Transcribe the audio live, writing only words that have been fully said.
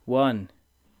1,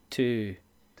 2,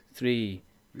 3,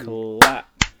 clap.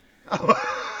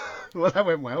 Well, that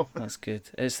went well. That's good.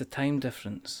 It's the time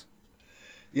difference.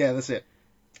 Yeah, that's it.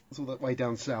 It's all that way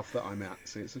down south that I'm at,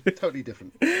 so it's totally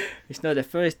different. It's not the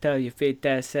first time you've been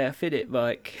down south, is it,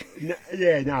 Mike? No,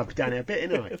 I've done it a bit,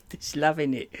 haven't I? I'm just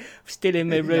loving it. I'm still in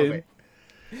my Love room. it.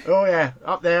 Oh yeah,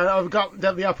 up there. I've got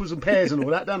the apples and pears and all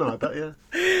that, don't I? But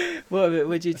yeah. What,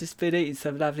 would you just been eating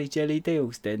some lovely jelly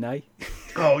deals then, eh?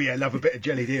 Oh yeah, love a bit of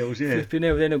jelly deals. Yeah. Flipping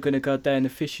out, then I'm going to go down the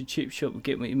fish and chip shop and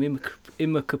get my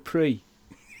in my Capri.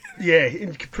 Yeah,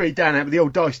 in Capri down there with the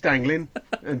old dice dangling,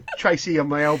 and Tracy on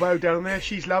my elbow down there.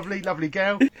 She's lovely, lovely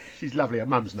girl. She's lovely. Her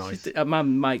mum's nice. Her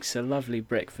mum makes a lovely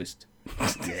breakfast.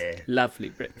 Yeah. Lovely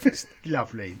breakfast.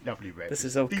 Lovely breakfast. This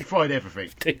is all deep fried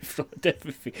everything. Deep fried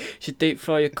everything. Should deep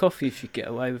fry your coffee if you get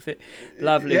away with it.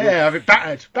 Lovely. Yeah, have it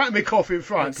battered. Batter me coffee and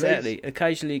fry it, Exactly. please.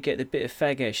 Occasionally you get a bit of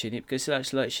fag ash in it because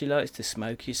that's like she likes to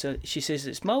smoke. She says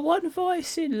it's my one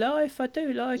vice in life. I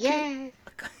do like it.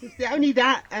 Yeah, only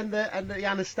that and the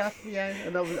Anna stuff. Yeah,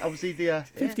 and obviously the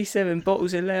 57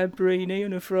 bottles of Lamborghini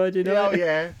on a Friday night. Oh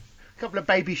yeah, a couple of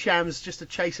baby shams just to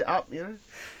chase it up.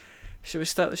 Shall we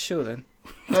start the show then?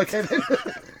 Okay then.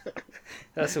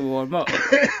 That's a warm up.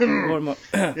 Warm up.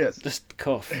 Yes. Just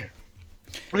cough.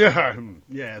 Yeah,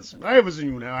 yes. I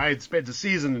had spent a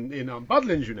season in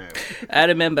Budlands, I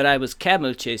remember I was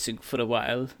camel chasing for a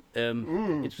while.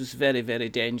 It was very, very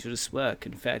dangerous work,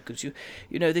 in fact, because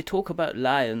they talk about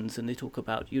lions and they talk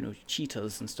about,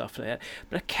 cheetahs and stuff like that.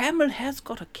 But a camel has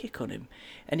got a kick on him,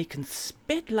 and he can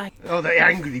spit like... Oh, the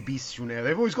angry beasts,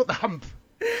 They've always got the hump.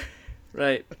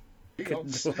 Right. I've got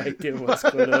no idea what's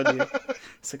going on here.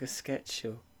 It's like a sketch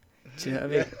show. Do you know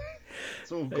what I mean?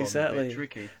 It's all gone Exactly. a bit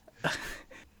tricky.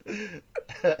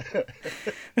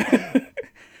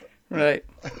 Right.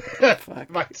 Fuck.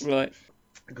 Right.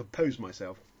 I could pose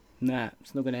myself. Nah,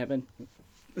 it's not going to happen.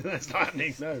 That's not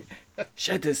happening, no.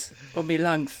 Shudders on me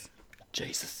lungs.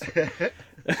 Jesus.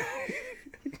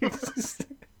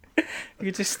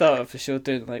 You just start off the show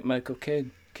doing like Michael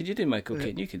Caine. Could you do Michael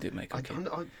Caine? You can do Michael Caine.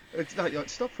 It's like,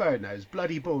 stop throwing those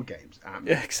bloody board games at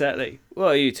me. Yeah, exactly. What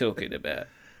are you talking about?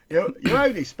 You're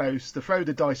only supposed to throw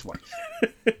the dice once.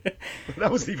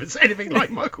 That wasn't even anything like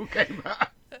Michael Caine.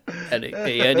 And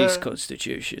he had his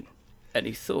constitution, and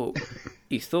he thought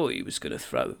he was going to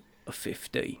throw a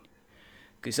 15,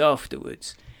 because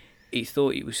afterwards he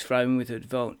thought he was throwing with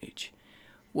advantage.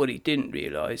 What he didn't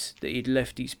realise that he'd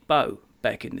left his bow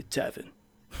back in the tavern.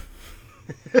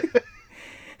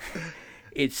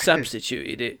 He'd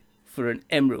substituted it for an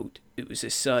emerald. It was the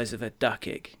size of a duck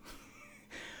egg.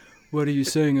 What are you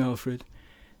saying, Alfred?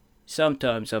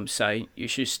 Sometimes I'm saying you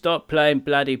should stop playing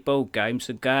bloody board games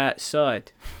and go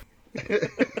outside.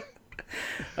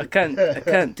 I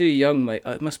can't do young mate.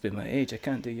 It must be my age. I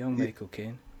can't do young Michael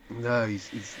Caine. No, he's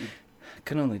I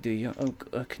can only do young.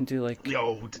 I can do like the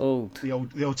old. Old. The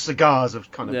old cigars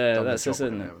have kind of. Yeah, done that's the it, job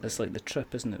isn't it? now. It's like The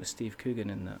Trip, isn't it, with Steve Coogan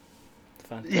in that.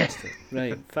 Fantastic.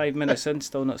 Right, 5 minutes in,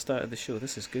 still not started the show.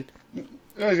 This is good.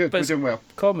 Oh, good. We're doing well.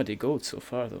 Comedy gold so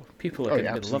far, though. People are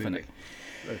going to be loving it.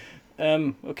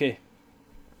 Okay.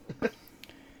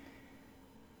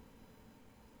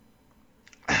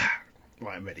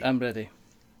 Right, I'm ready. I'm ready.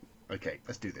 Okay,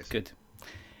 let's do this. Good.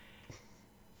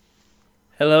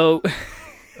 Hello.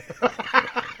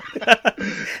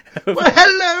 Well,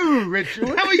 hello, Rachel.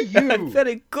 How are you? I'm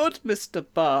very good, Mr.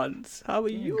 Barnes. How are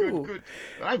you? Good.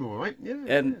 I'm all right. Yeah.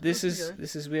 And this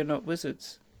is We're Not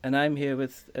Wizards, and I'm here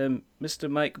with Mr.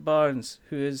 Mike Barnes,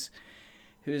 who is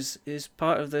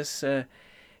part of this.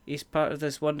 He's part of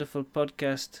this wonderful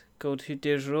podcast called Who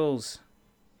Dares Rolls.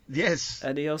 Yes.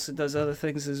 And he also does other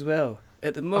things as well.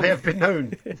 At the moment, I have been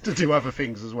known to do other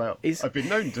things as well. I've been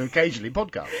known to occasionally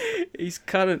podcast.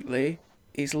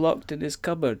 He's locked in his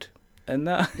cupboard, and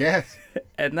that Yes.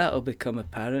 and that'll become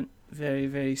apparent very,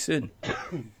 very soon.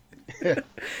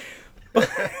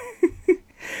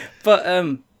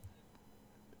 But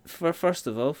first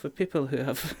of all, for people who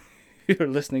are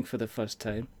listening for the first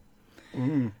time,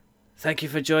 thank you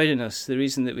for joining us. The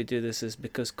reason that we do this is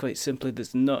because, quite simply,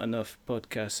 there's not enough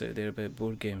podcasts out there about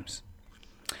board games.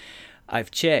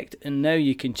 I've checked, and now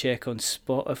you can check on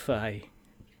Spotify.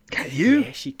 Can you?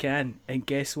 Yes, you can. And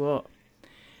guess what?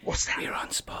 What's that? We're on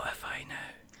Spotify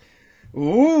now.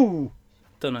 Ooh.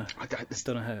 Don't know.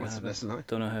 Don't know how it what's happened. the like?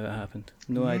 Don't know how it happened.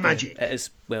 No idea. Magic. It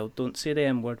is. Well, don't say the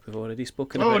M word. We've already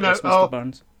spoken Oh, about no. this, Mr.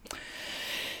 Barnes.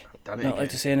 Done it Not again. allowed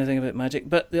to say anything about magic.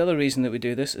 But the other reason that we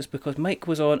do this is because Mike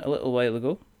was on a little while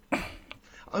ago.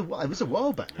 Oh, well, it was a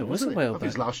while back. It was a wasn't while I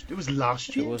think back. It was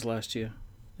last year. It was last year.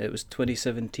 It was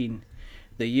 2017.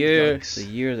 The year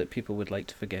Yikes. that people would like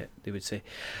to forget, they would say.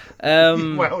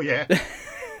 Well, yeah.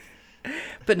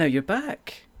 But now you're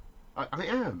back. I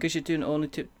am. Because you're doing only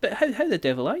two. But how the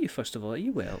devil are you, first of all? Are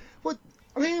you well? Well,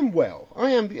 I am well.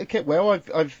 I kept well. I've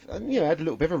had a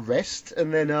little bit of a rest,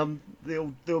 and then the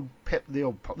old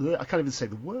I can't even say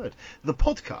the word. The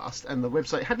podcast and the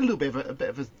website had a little bit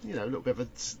of a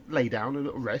lay down, a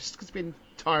little rest, because it's been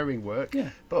tiring work. Yeah.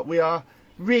 But we are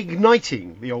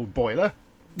reigniting the old boiler,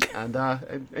 and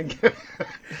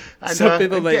Some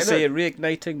people and might getting say it.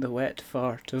 reigniting the wet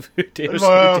fart of Who Dares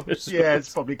Well, Who Dares yeah, Not.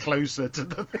 it's probably closer to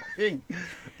the thing.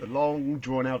 The long,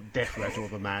 drawn-out death rattle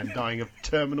of a man dying of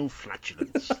terminal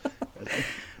flatulence.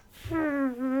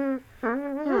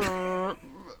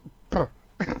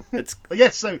 It's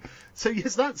Yes, so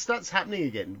yes, that's happening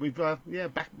again. We're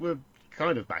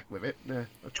kind of back with it. I'm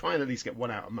trying to at least get one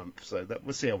out a month, so that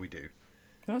we'll see how we do.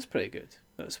 That's pretty good.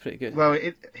 That's pretty good. Well,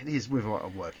 it is with what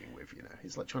I'm working with,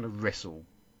 It's like trying to wrestle,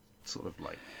 sort of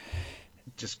like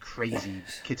just crazy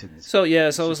kittens. So yeah,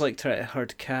 it's always like trying to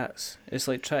herd cats. It's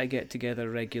like trying to get together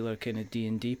a regular kind of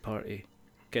D&D party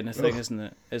kind of thing, Ugh. isn't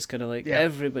it? It's kind of like Yeah.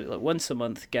 everybody, like once a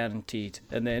month guaranteed,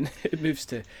 and then it moves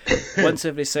to once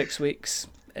every 6 weeks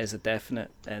is a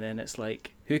definite, and then it's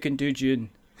like, who can do June?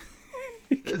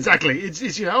 Exactly. It's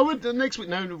next week,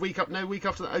 no, week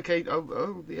after that. Okay,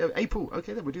 yeah, April.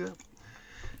 Okay, then we'll do that.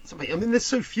 So, I mean, there's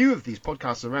so few of these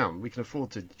podcasts around. We can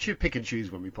afford to pick and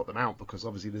choose when we put them out, because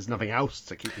obviously there's nothing else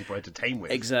to keep people entertained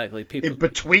with. Exactly. People, In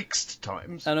betwixt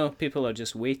times. I know people are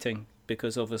just waiting,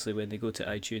 because obviously when they go to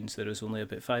iTunes, there is only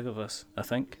about 5 of us, I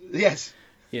think. Yes.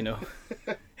 You know,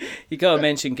 you gotta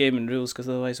mention gaming rules, because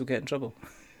otherwise we'll get in trouble.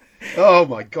 Oh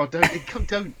my God!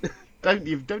 Don't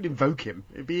invoke him.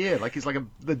 It'd be here like it's like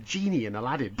the genie in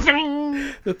Aladdin.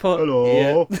 The pot.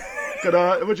 Hello.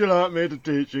 Yeah. Would you like me to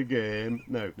teach you a game?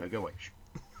 No, go away.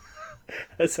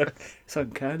 It's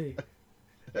uncanny.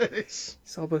 It's-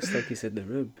 It's almost like he's in the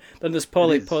room. Then there's It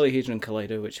is. Polyhedron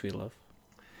Collider, which we love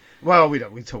Well, we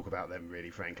talk about them really,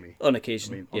 frankly. on I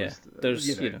occasion. mean, Yeah, honest,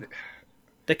 there's you know,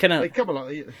 they kind they of come along.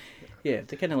 they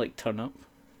kind of like turn up.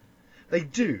 They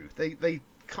do. They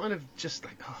kind of just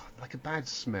like a bad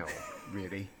smell,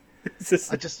 really. It's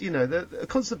just- I just the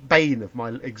constant bane of my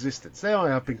existence. There I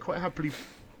have been quite happily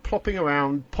plopping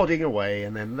around, podding away,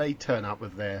 and then they turn up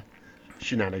with their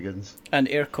shenanigans. and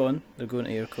Aircon, they're going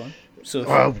to Aircon. So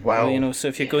if, Well, so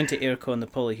if you're going to Aircon, the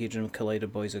Polyhedron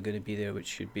Collider boys are going to be there, which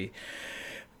should be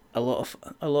a lot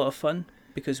of fun,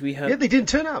 because we have. Yeah, they didn't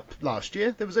turn up last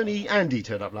year. There was only Andy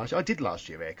turned up last year. I did last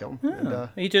year, Aircon.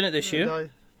 Are you doing it this year?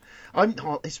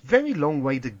 It's a very long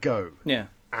way to go, Yeah.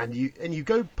 and you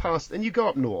go past and you go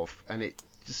up north, and it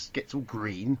just gets all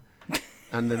green,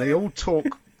 and then they all talk.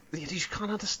 You just can't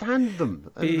understand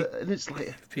them, and it's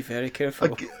like Be very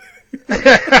careful.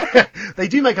 they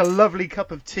do make a lovely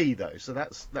cup of tea though, so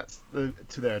that's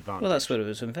to their advantage. Well, that's where it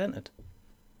was invented.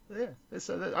 Yeah,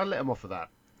 I let them off of that.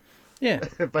 Yeah.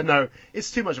 But no, it's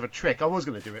too much of a trick. I was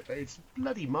going to do it, but it's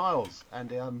bloody miles,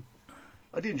 and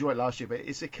I did enjoy it last year, but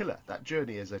it's a killer. That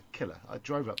journey is a killer. I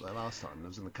drove up there last time, and I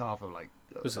was in the car for like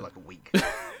a week.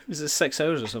 Was it 6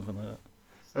 hours or something like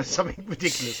that? Something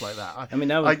ridiculous like that. I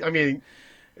mean, I mean,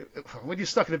 when you're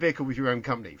stuck in a vehicle with your own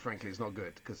company, frankly, it's not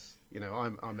good, because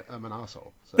I'm an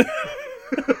arsehole. So.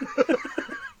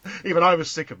 Even I was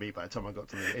sick of me by the time I got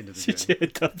to the end of the journey. You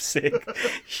end up saying,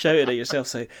 shouting at yourself,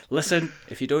 saying, "Listen,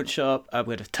 if you don't shut up, I'm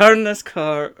going to turn this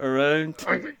car around."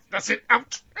 That's it,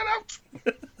 out and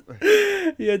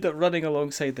out. You end up running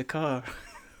alongside the car,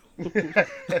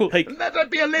 like Let that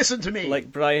be a lesson to me.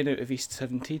 like Brian out of East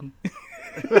 17.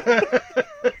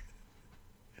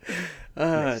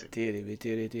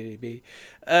 Dearie me.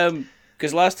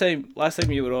 Because last time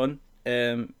you were on,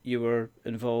 you were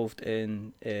involved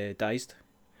in Diced.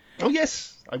 Oh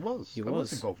yes, I was. You I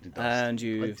was was involved in Dust. and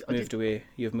you've I moved did. away.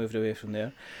 You've moved away from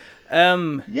there.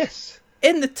 Yes.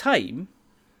 In the time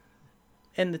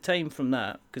from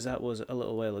that, because that was a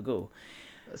little while ago.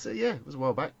 So yeah, it was a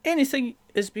while back. Anything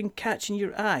has been catching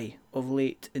your eye of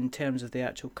late in terms of the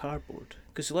actual cardboard?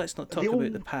 Because let's not talk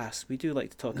about the past. We do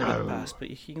like to talk about the past, but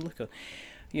you can look at,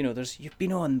 you've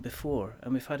been on before,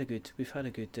 and we've had a good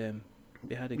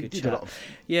chat.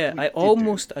 Yeah,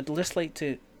 I'd just like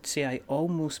to say I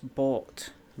almost bought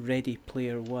Ready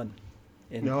Player One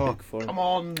in book form. Come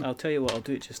on. I'll tell you what, I'll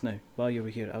do it just now while you're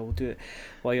here. I will do it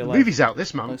while you're The live. movie's out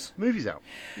this month. Let's- Movie's out.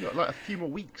 You've got like a few more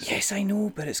weeks. Yes, I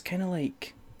know, but it's kind of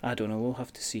like, I don't know, we'll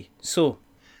have to see. So,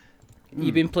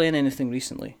 you've been playing anything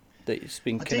recently that's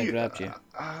been kind of grabbed you?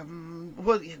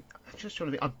 Well, yeah, I'm just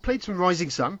trying to think. I played some Rising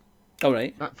Sun. All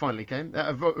right. That finally came.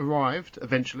 That arrived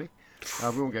eventually.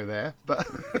 We won't go there, but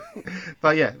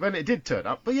but yeah, when it did turn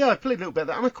up. But yeah, I played a little bit of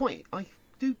that, and I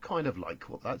do kind of like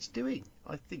what that's doing.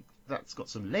 I think that's got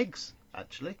some legs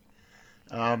actually.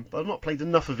 But I've not played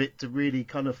enough of it to really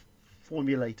kind of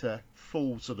formulate a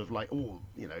full sort of like,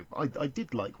 I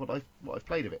did like what I've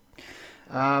played of it.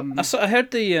 I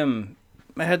heard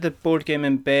the board games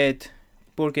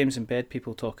in bed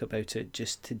people talk about it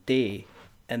just today,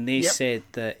 and they said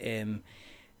that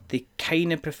they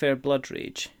kind of prefer Blood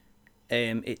Rage.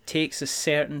 It takes a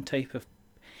certain type of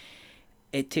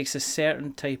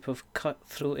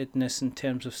cutthroatedness in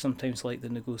terms of sometimes like the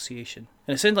negotiation,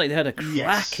 and it sounded like they had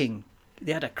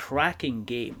a cracking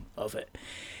game of it,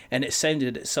 and it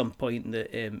sounded at some point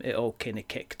that it all kind of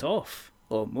kicked off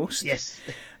almost. Yes.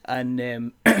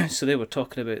 And so they were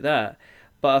talking about that,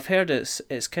 but I've heard it's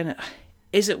kind of,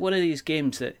 is it one of these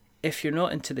games that if you're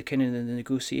not into the kind of the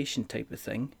negotiation type of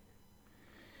thing,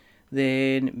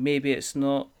 then maybe it's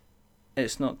not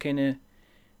kind of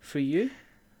for you?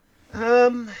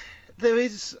 There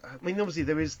is, obviously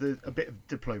there is a bit of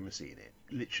diplomacy in it.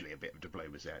 Literally a bit of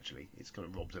diplomacy, actually. It's kind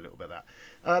of robs a little bit of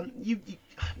that.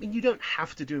 You don't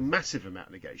have to do a massive amount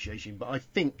of negotiation, but I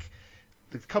think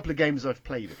the couple of games I've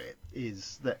played of it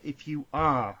is that if you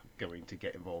are going to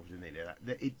get involved in any of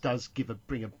that it does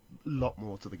bring a lot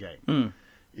more to the game.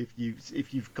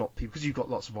 If you've got people, because you've got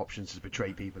lots of options to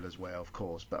betray people as well, of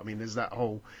course. But I mean, there's that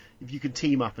whole, if you can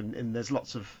team up, and there's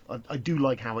lots of, I do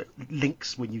like how it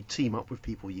links when you team up with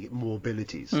people, you get more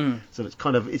abilities. So it's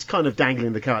kind of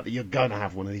dangling the carrot that you're going to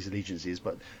have one of these allegiances.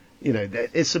 But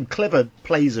there's some clever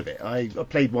plays of it. I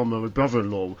played one where my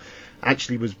brother-in-law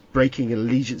actually was breaking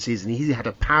allegiances, and he had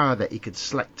a power that he could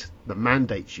select the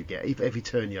mandates you get. Every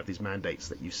turn you have these mandates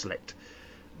that you select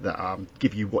that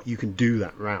give you what you can do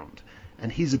that round.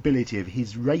 And his ability of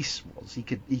his race was he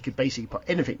could basically put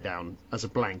anything down as a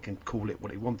blank and call it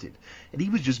what he wanted. And he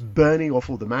was just burning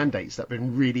off all the mandates that have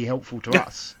been really helpful to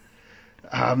us.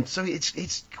 So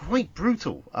it's quite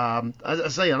brutal. As I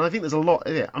say, and I think there's a lot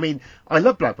in it. I mean, I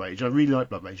love Blood Rage. I really like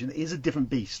Blood Rage. And it is a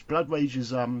different beast. Blood Rage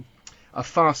is a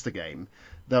faster game,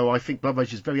 though I think Blood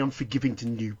Rage is very unforgiving to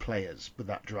new players with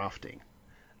that drafting.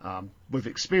 With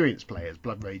experienced players,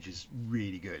 Blood Rage is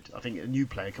really good. I think a new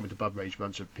player coming to Blood Rage, a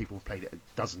bunch of people who've played it a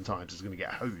dozen times, is going to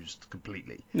get hosed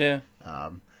completely. Yeah.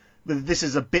 But this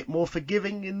is a bit more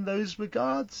forgiving in those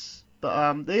regards.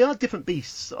 But they are different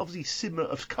beasts, obviously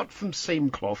similar, cut from same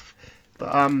cloth.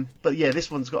 But yeah, this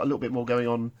one's got a little bit more going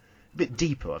on, a bit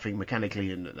deeper, I think,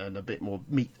 mechanically, and a bit more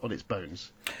meat on its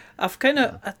bones. I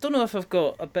don't know if I've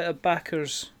got a bit of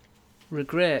backer's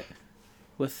regret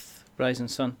with Rising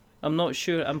Sun. I'm not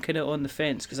sure. I'm kind of on the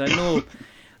fence because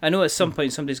I know at some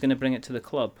point somebody's going to bring it to the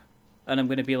club, and I'm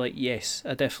going to be like, yes,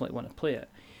 I definitely want to play it.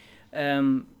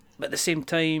 But at the same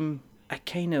time, do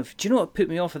you know what put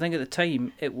me off? I think at the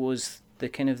time it was the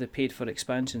kind of the paid for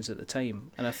expansions at the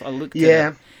time, and I looked at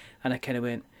it and I kind of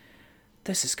went,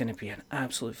 this is going to be an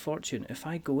absolute fortune if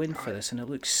I go in for this, and it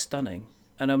looks stunning,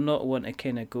 and I'm not wanting to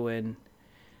kind of go in,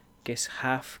 guess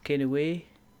half kind of way.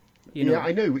 Yeah,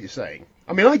 I know what you're saying.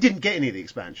 I mean, I didn't get any of the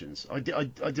expansions. I did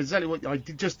exactly what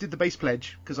just did the base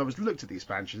pledge because I looked at the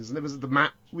expansions, and there was the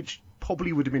map, which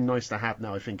probably would have been nice to have.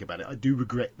 Now I think about it, I do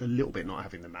regret a little bit not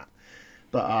having the map,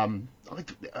 but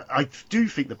I do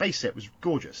think the base set was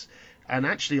gorgeous. And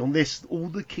actually, on this, all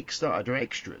the Kickstarter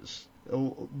extras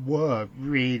were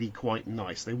really quite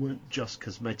nice. They weren't just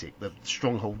cosmetic. The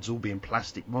strongholds all being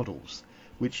plastic models,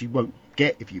 which you won't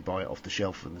get if you buy it off the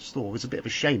shelf from the store. It's a bit of a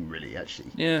shame, really,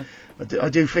 actually. Yeah. I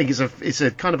do think it's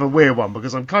a kind of a weird one,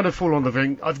 because I'm kind of full on the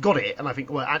thing. I've got it, and I think,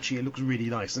 well, actually, it looks really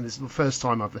nice, and it's the first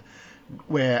time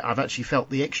where I've actually felt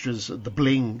the extras, the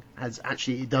bling,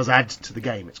 it does add to the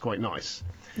game. It's quite nice.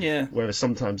 Yeah. Whereas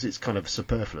sometimes it's kind of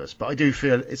superfluous. But I do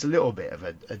feel it's a little bit of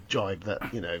a jibe that,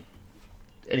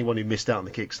 anyone who missed out on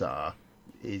the Kickstarter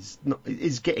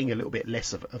is getting a little bit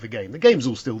less of a game. The game's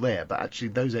all still there, but actually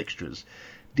those extras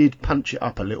did punch it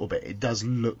up a little bit. It does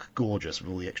look gorgeous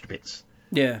with all the extra bits.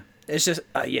 Yeah, it's just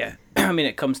yeah. I mean,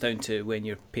 it comes down to when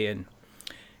you're paying,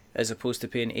 as opposed to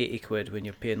paying 80 quid, when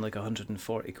you're paying like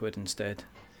 140 quid instead.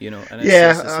 And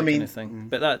it's I mean, kind of thing.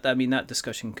 But that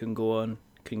discussion can go on.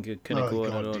 Can go on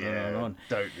and on and on.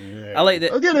 I like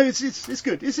that. It's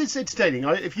good. It's entertaining.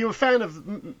 If you're a fan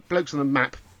of Blokes on the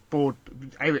Map board,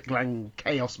 Eric Lang,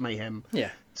 Chaos Mayhem,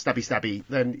 stabby,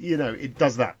 then it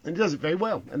does that, and it does it very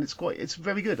well, and it's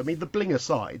very good. I mean, the bling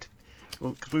aside,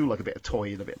 well, because we all like a bit of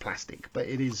toy and a bit of plastic, but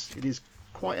it is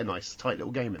quite a nice, tight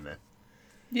little game in there.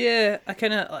 Yeah, I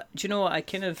kind of. Do you know what? I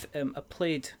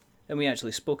played, and we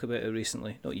actually spoke about it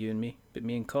recently. Not you and me, but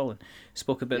me and Colin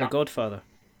spoke about The Godfather.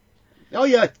 Oh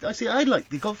yeah, I see. I like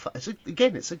The Godfather.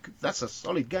 That's a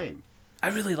solid game. I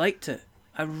really liked it.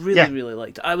 I really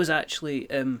liked it. I was actually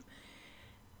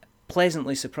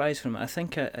pleasantly surprised from it. I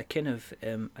think I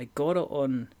got it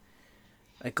on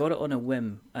I got it on a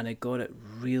whim, and I got it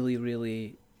really,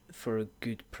 really for a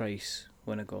good price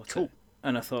when I got it.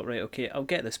 And I thought, right, okay, I'll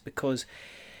get this because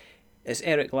it's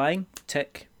Eric Lang,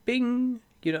 tick, bing.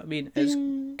 You know what I mean? It's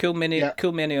cool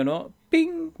mini or not,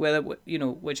 bing. Whether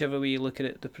whichever way you look at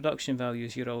it, the production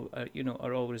values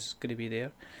are always going to be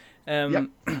there.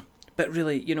 But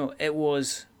really, it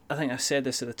was. I think I said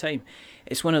this at the time.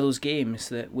 It's one of those games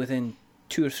that within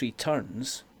 2 or 3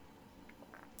 turns,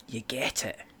 you get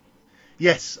it.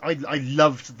 Yes, I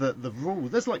loved the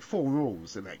rules. There's like 4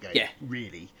 rules in that game,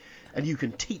 really, and you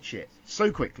can teach it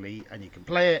so quickly, and you can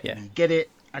play it, and you get it,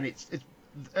 and it's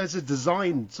as a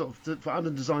design sort of for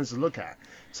other designs to look at.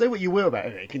 Say what you will about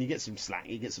it, can you get some slack,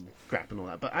 you get some crap and all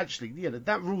that, but actually,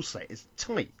 that rule set is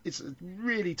tight. It's a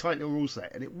really tight little rule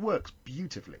set, and it works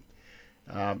beautifully.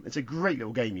 It's a great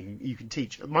little game you can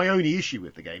teach. My only issue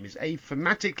with the game is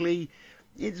thematically.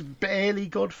 It's barely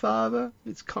Godfather.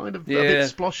 It's kind of a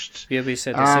bit sploshed. Yeah, we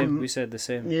said the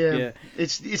same. Yeah.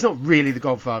 It's not really the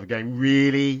Godfather game,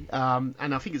 really. And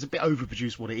I think it's a bit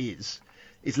overproduced what it is.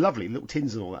 It's lovely. Little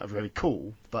tins and all that are very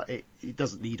cool, but it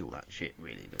doesn't need all that shit,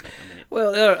 really.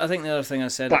 Well, I think the other thing I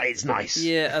said... But it's nice.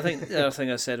 Yeah, I think the other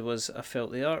thing I said was I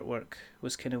felt the artwork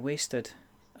was kind of wasted.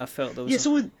 I felt there was...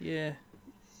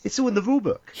 It's all in the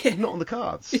rulebook, not on the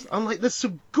cards. I'm like, there's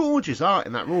some gorgeous art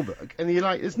in that rulebook, and you're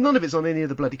like, there's none of it's on any of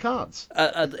the bloody cards.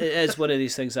 It is one of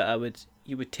these things that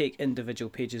you would take individual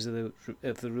pages of the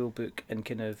rulebook and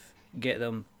kind of get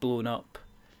them blown up,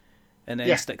 and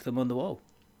then stick them on the wall,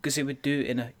 because they would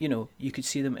do you could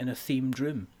see them in a themed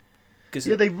room.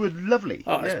 They were lovely.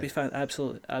 Oh, it'd be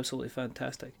absolutely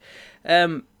fantastic.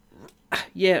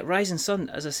 Rising Sun,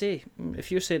 as I say,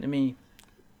 if you're saying to me,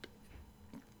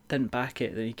 didn't back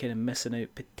it, then you're kind of missing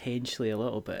out potentially a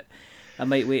little bit. I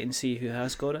might wait and see who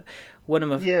has got it. One of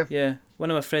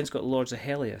my friends got Lords of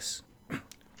Helios.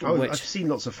 I've seen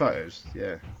lots of photos.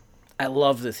 Yeah, I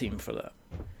love the theme for that.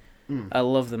 I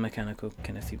love the mechanical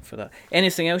kind of theme for that.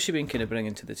 Anything else you've been kind of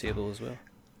bringing to the table as well?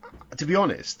 To be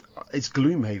honest, it's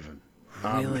Gloomhaven.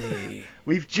 Really?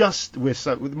 We've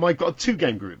got 2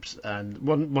 game groups, and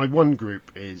my one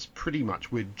group is pretty much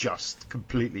we're just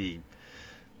completely.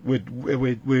 We're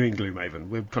in Gloomhaven.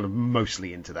 We're kind of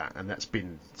mostly into that, and that's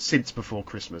been since before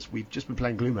Christmas. We've just been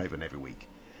playing Gloomhaven every week,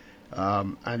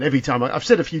 and every time I've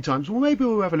said a few times, well, maybe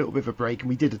we'll have a little bit of a break, and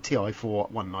we did a TI4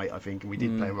 one night, I think, and we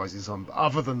did play Rising Sun. But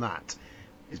other than that,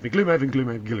 it's been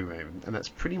Gloomhaven, and that's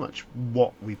pretty much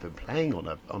what we've been playing on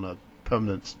a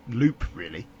permanent loop,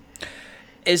 really.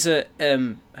 Is it?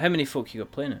 How many folk you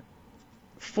got playing it?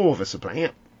 4 of us are playing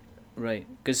it. Right,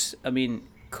 because I mean,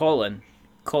 Colin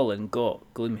got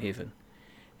Gloomhaven,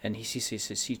 and he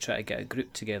says he tried to get a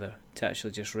group together to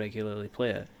actually just regularly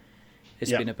play it.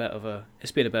 It's been a bit of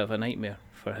a nightmare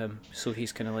for him. So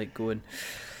he's kind of like going,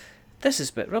 this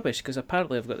is a bit rubbish, because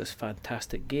apparently I've got this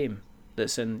fantastic game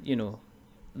that's in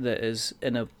that is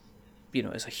in a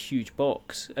it's a huge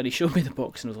box, and he showed me the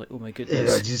box and I was like, oh my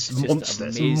goodness, it's just monster.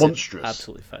 It's monstrous,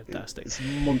 absolutely fantastic. It's a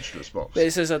monstrous box. But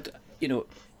it says that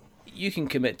you can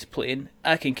commit to playing,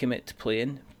 I can commit to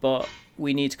playing, but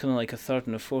we need kind of like a third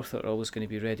and a fourth that are always going to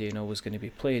be ready and always going to be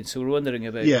playing. So we're wondering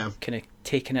about kind of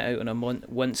taking it out on a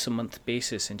once a month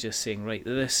basis and just saying, right,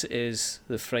 this is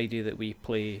the Friday that we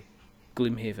play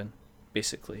Gloomhaven,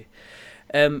 basically.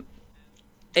 In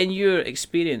your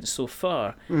experience so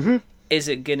far, is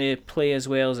it going to play as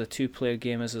well as a 2-player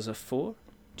game as a 4,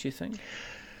 do you think?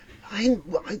 I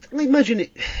imagine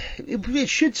it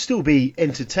should still be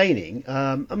entertaining.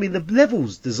 I mean, the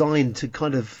level's designed to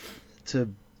kind of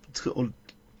to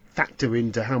factor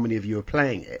into how many of you are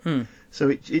playing it.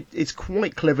 So it's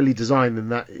quite cleverly designed in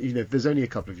that, if there's only a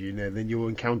couple of you in there, then you're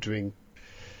encountering,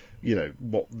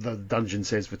 what the dungeon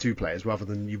says for 2 players rather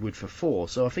than you would for 4.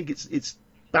 So I think it's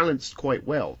balanced quite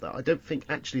well. That I don't think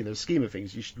actually in the scheme of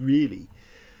things you should really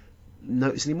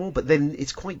notice anymore. But then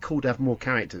it's quite cool to have more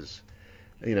characters,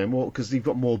 more, because you've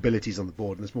got more abilities on the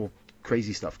board and there's more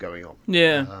crazy stuff going on.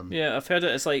 Yeah, I've heard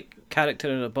it's like character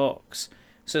in a box.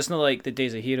 So it's not like the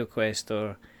Days of Hero Quest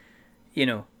or,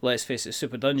 let's face it,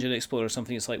 Super Dungeon Explorer or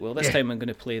something. It's like, well, this time I'm going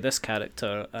to play this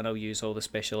character and I'll use all the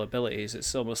special abilities.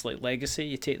 It's almost like Legacy.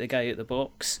 You take the guy out the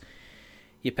box,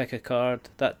 you pick a card,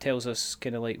 that tells us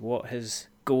kind of like what his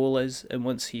goal is, and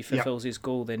once he fulfills his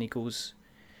goal, then he goes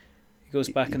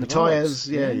back in the box.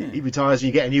 He retires and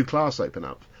you get a new class open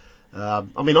up. I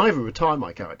mean, I haven't retired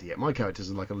my character yet. My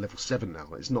character's like a level 7 now.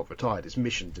 It's not retired. His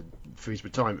mission for his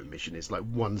retirement mission is like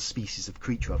one species of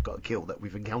creature I've got to kill that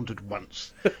we've encountered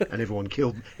once, and everyone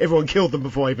killed them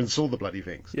before I even saw the bloody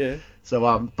things. Yeah.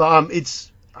 So, but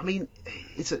I mean,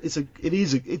 I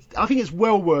think it's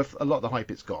well worth a lot of the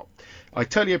hype it's got. I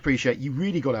totally appreciate you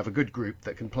really got to have a good group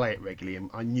that can play it regularly, and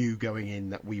I knew going in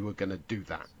that we were going to do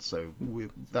that, so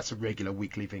that's a regular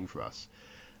weekly thing for us.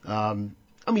 I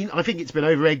mean, I think it's been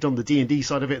over-egged on the D&D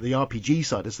side of it, the RPG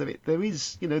side of it. There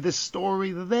is, there's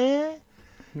story there,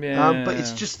 but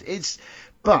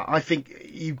But I think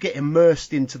you get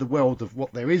immersed into the world of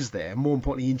what there is there, more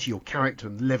importantly into your character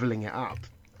and leveling it up.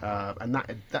 And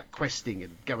that questing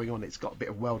and going on, it's got a bit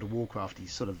of World of Warcrafty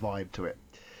sort of vibe to it.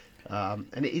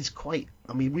 And it is quite...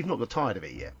 I mean, we've not got tired of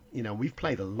it yet. We've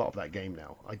played a lot of that game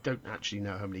now. I don't actually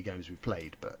know how many games we've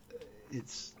played, but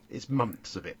it's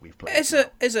months of it we've played. Is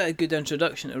it a good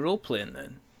introduction to role-playing,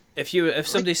 then? If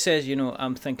somebody says,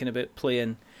 I'm thinking about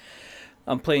playing...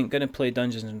 I'm going to play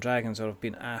Dungeons and Dragons, or I've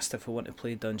been asked if I want to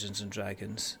play Dungeons and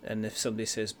Dragons, and if somebody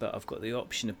says, but I've got the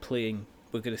option of playing...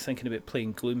 We're going to thinking about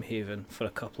playing Gloomhaven for a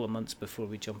couple of months before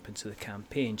we jump into the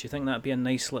campaign. Do you think that'd be a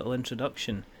nice little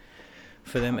introduction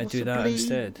for them to do that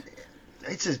instead?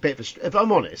 It's a bit of if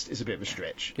I'm honest, it's a bit of a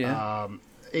stretch. Yeah.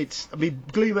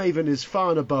 Gloomhaven is far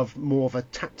and above more of a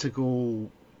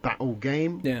tactical battle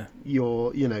game. Yeah.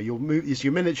 It's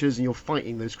your miniatures and you're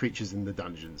fighting those creatures in the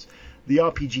dungeons. The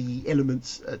RPG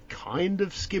elements are kind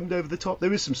of skimmed over the top.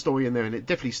 There is some story in there, and it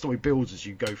definitely story builds as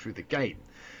you go through the game.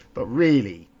 But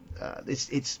really,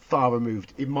 it's far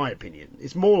removed, in my opinion.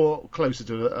 It's more closer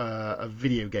to a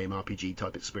video game RPG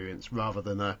type experience rather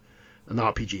than an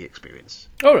RPG experience.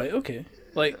 All right, okay.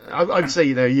 I'd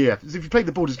say, if you played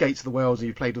the Baldur's Gates of the Worlds and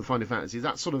you played the Final Fantasy,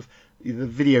 that's sort of the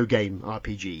video game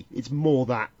RPG. It's more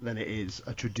that than it is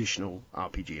a traditional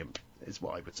RPG, is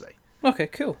what I would say. Okay,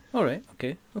 cool. All right,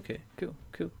 okay,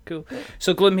 cool.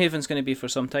 So Gloomhaven's going to be for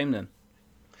some time then?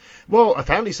 Well,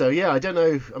 apparently so, yeah. I don't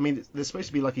know. I mean, there's supposed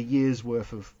to be like a year's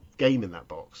worth of game in that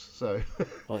box, so...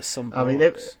 Well, it's some box. I mean,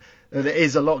 there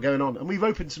is a lot going on. And we've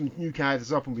opened some new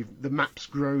characters up, and the map's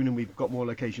grown, and we've got more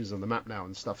locations on the map now,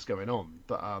 and stuff's going on.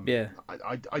 But yeah.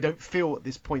 I don't feel at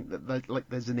this point that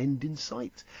there's an end in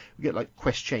sight. We get like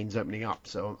quest chains opening up,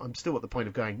 so I'm still at the point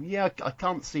of going, I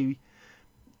can't see...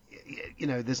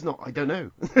 there's not... I don't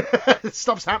know.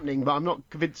 Stuff's happening, but I'm not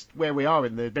convinced where we are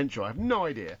in the adventure. I have no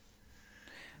idea.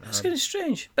 It's kind of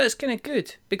strange, but it's kind of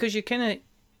good, because you kind of...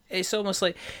 It's almost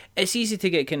like... It's easy to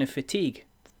get kind of fatigue.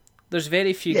 There's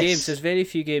very few games. There's very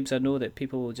few games I know that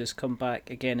people will just come back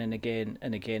again and again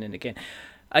and again and again.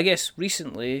 I guess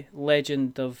recently,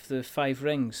 Legend of the Five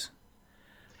Rings.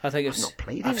 I think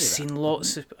I've seen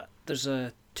lots of... There's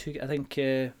I think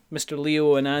Mr.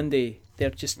 Leo and Andy, they're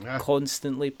just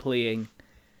constantly playing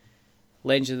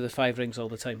Legend of the Five Rings all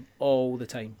the time,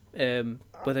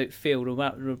 without fail,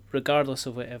 regardless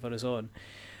of whatever is on.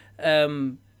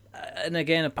 And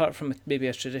again, apart from maybe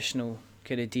a traditional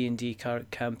kind of D&D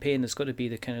campaign, there's got to be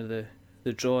the kind of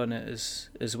the draw in it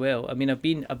as well. I mean, I've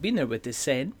been there with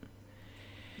Descent.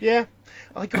 Yeah,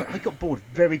 I got bored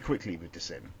very quickly with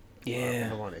Descent. Yeah,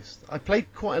 if I'm honest. I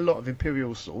played quite a lot of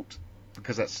Imperial Assault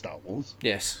because that's Star Wars.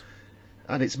 Yes,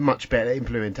 and it's much better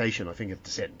implementation, I think, of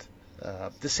Descent.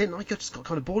 Descent, I just got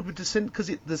kind of bored with Descent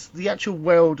because the actual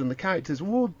world and the characters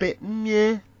were all a bit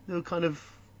they were kind of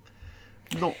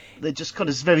not. They're just kind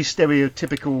of very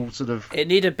stereotypical sort of. It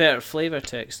needed better flavour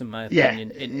text, in my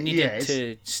opinion. It needed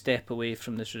to step away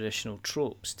from the traditional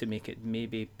tropes to make it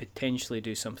maybe potentially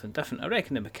do something different. I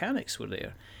reckon the mechanics were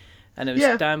there, and it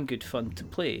was damn good fun to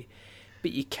play.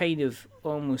 But you kind of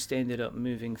almost ended up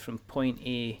moving from point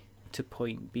A to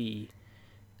point B,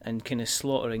 and kind of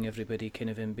slaughtering everybody kind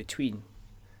of in between.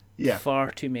 Yeah.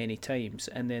 Far too many times,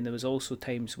 and then there was also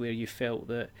times where you felt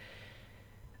that.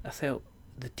 I felt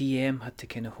the DM had to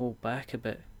kind of hold back a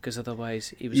bit, because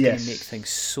otherwise he was going to make things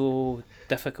so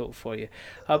difficult for you.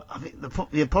 I think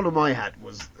the problem I had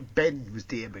was Ben was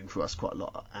DMing for us quite a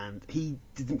lot, and he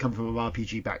didn't come from an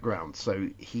RPG background, so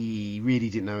he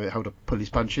really didn't know how to pull his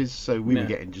punches, so we were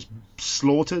getting just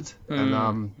slaughtered,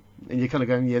 and you're kind of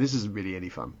going, this isn't really any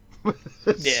fun.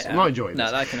 I'm not enjoying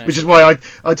this. Which is why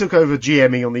I took over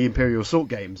GMing on the Imperial Assault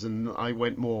games, and I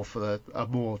went more for a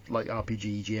more like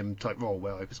RPG GM type role,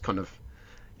 where I was kind of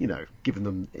giving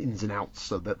them ins and outs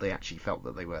so that they actually felt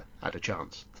that they had a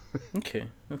chance. Okay.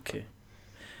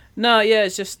 No,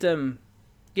 it's just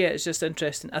it's just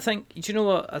interesting. I think, do you know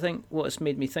what? I think what's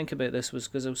made me think about this was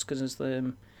because I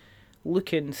was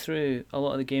looking through a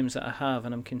lot of the games that I have,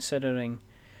 and I'm considering.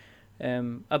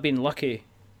 I've been lucky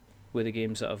with the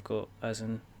games that I've got, as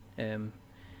in.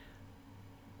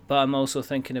 But I'm also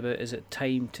thinking about, is it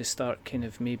time to start kind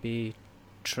of maybe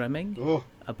trimming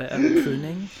a bit of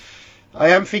pruning? I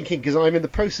am thinking because I'm in the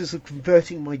process of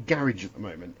converting my garage at the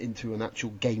moment into an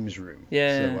actual games room.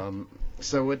 Yeah.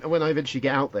 So when I eventually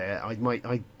get out there, I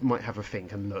might have a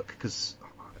think and look because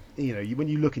when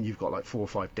you look and you've got like 4 or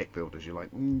 5 deck builders, you're like,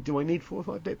 do I need 4 or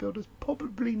 5 deck builders?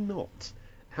 Probably not.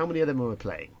 How many of them am I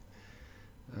playing?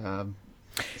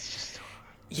 It's just.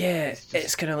 Yeah,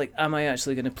 it's kind of like, am I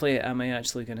actually going to play it? Am I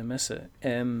actually going to miss it?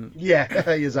 Yeah,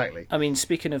 exactly. I mean,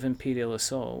 speaking of Imperial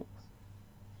Assault,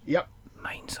 Yep.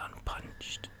 mine's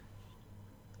unpunched.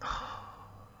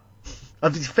 To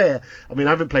be fair, I mean,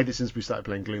 I haven't played it since we started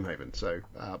playing Gloomhaven, so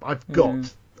I've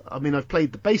got. I mean, I've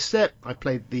played the base set, I've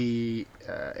played the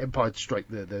Empire Strike,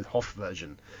 the Hoth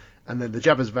version, and then the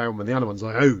Jabba's Realm and the other ones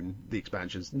I own, the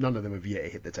expansions. None of them have yet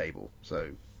hit the table, so.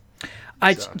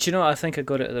 Do you know what? I think I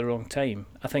got it at the wrong time.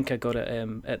 I think I got it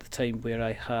at the time where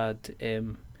I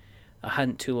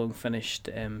hadn't too long finished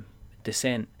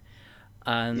Descent,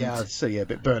 and Yeah, so a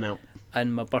bit burnout.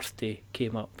 And my birthday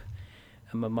came up,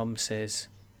 and my mum says,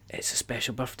 "It's a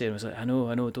special birthday." And I was like, I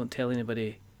know, don't tell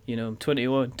anybody. I'm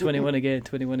 21 again.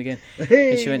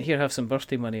 And she went, "Here, have some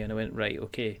birthday money." And I went, "Right,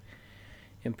 okay.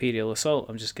 Imperial Assault,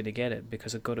 I'm just going to get it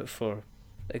because I got it for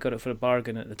a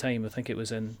bargain at the time. I think it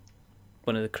was in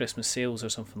one of the Christmas sales or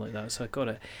something like that. So I got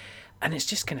it, and it's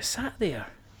just kind of sat there.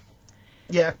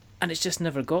 Yeah. And it's just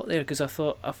never got there because I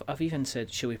thought I've even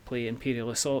said, "Shall we play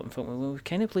Imperial Assault?" And thought, well, we've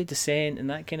kind of played Descent, and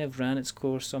that kind of ran its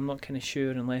course. So I'm not kind of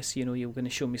sure unless you're going to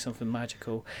show me something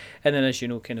magical. And then, as you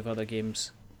know, kind of other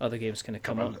games kind of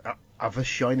come up. Other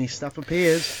shiny stuff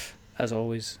appears. As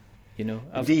always,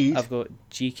 Indeed. I've got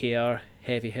GKR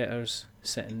heavy hitters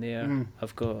sitting there.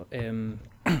 I've got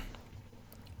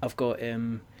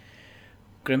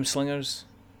Grimslingers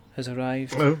has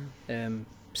arrived. Oh.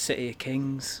 City of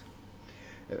Kings.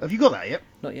 Have you got that yet?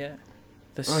 Not yet.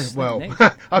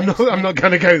 I'm not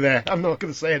going to go there. I'm not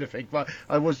going to say anything. But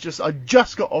I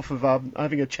just got off of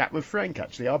having a chat with Frank,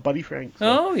 actually, our buddy Frank. So.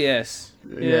 Oh yes.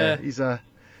 Yeah.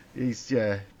 He's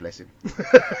bless him.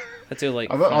 I do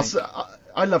like.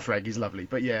 I love Frank. He's lovely.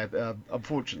 But yeah,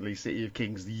 unfortunately, City of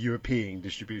Kings, the European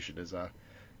distribution, has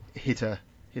hit a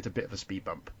bit of a speed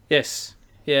bump. Yes.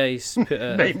 Yeah, he's put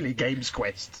namely Games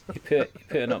Quest. He put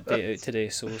an update out today,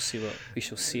 so we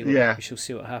shall see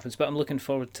what happens. But I'm looking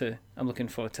forward to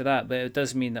that. But it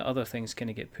does mean that other things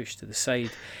kind of get pushed to the side,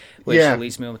 which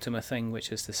leads me on to my thing,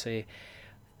 which is to say,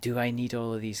 do I need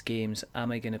all of these games?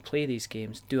 Am I going to play these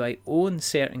games? Do I own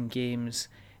certain games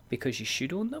because you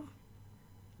should own them?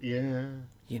 Yeah.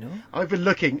 I have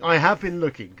been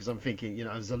looking because I'm thinking,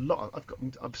 there's a lot.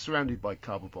 I'm surrounded by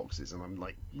cardboard boxes, and I'm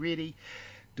like, really,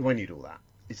 do I need all that?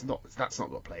 That's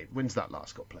not got played. When's that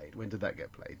last got played? When did that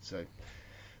get played? So,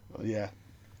 yeah,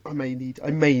 I may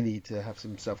need to have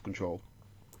some self-control.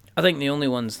 I think the only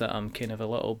ones that I'm kind of a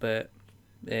little bit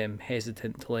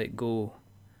hesitant to let go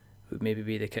would maybe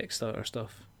be the Kickstarter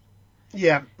stuff.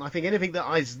 Yeah, I think anything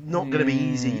that is not going to be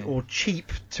easy or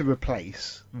cheap to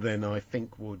replace, then I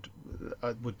think would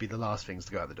be the last things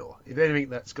to go out the door. If anything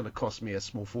that's going to cost me a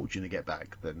small fortune to get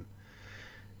back, then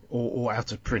or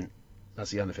out of print. That's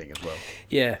the other thing as well.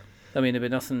 Yeah, I mean, there'd be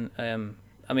nothing.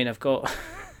 I've got,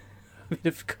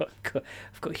 I've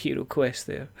got Hero Quest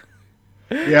there.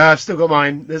 Yeah, I've still got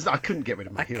mine. I couldn't get rid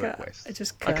of my Hero Quest.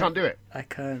 I can't do it. I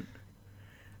can't.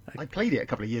 I played it a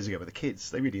couple of years ago with the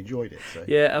kids. They really enjoyed it. So.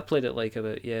 Yeah, I played it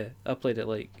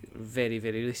very,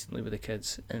 very recently with the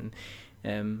kids, and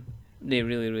they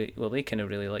really, they kind of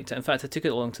really liked it. In fact, I took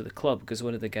it along to the club because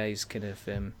one of the guys kind of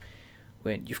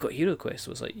went, "You've got Hero Quest?"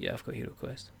 I was like, "Yeah, I've got Hero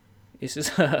Quest." He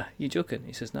says, "You joking?"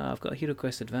 He says, "No, I've got a Hero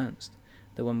Quest Advanced,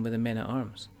 the one with the men at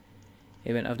arms."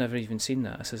 He went, "I've never even seen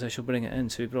that." I says, "I shall bring it in."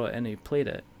 So he brought it in and he played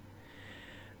it.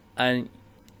 And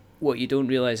what you don't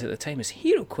realise at the time is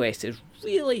Hero Quest is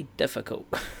really difficult.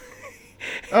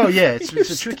 Oh yeah, it's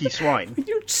a tricky swine. When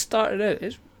you're starting out,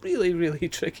 it's really, really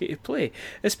tricky to play.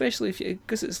 Especially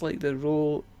because it's like the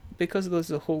roll, because there's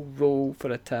a whole roll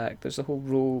for attack, there's a whole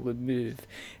roll and move.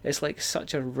 It's like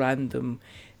such a random,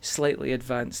 slightly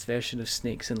advanced version of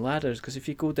Snakes and Ladders, because if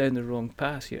you go down the wrong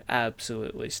path, you're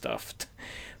absolutely stuffed.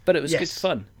 But it was good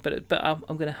fun. But I'm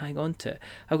going to hang on to it.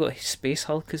 I've got Space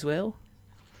Hulk as well.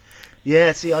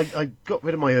 Yeah, see, I got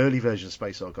rid of my early version of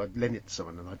Space Hulk. I lent it to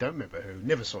someone, and I don't remember who.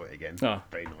 Never saw it again. Oh.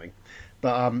 Very annoying.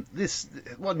 But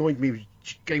what annoyed me with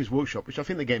Games Workshop, which I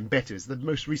think they're getting better, is the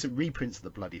most recent reprints of the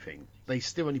bloody thing. They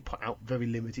still only put out very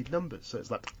limited numbers, so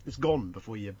it's like it's gone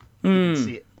before you even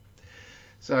see it.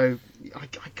 So I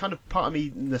kind of, part of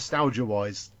me,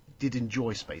 nostalgia-wise, did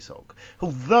enjoy Space Hulk.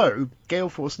 Although Gale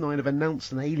Force 9 have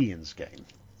announced an Aliens game,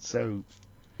 so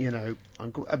I'm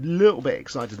a little bit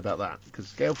excited about that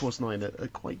because Gale Force 9 are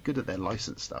quite good at their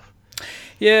licensed stuff.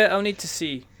 Yeah, I'll need to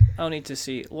see. I'll need to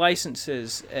see.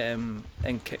 Licenses in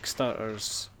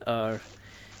Kickstarters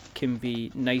can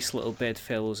be nice little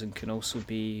bedfellows and can also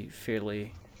be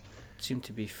seem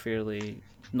to be fairly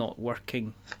not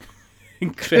working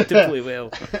incredibly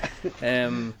well.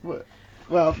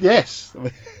 Well, yes.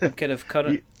 Kind of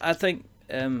current. I think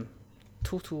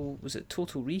Total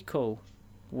Recall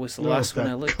was the last one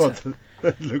I looked at.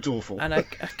 That looked awful. And I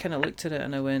kind of looked at it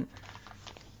and I went,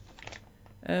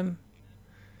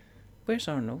 where's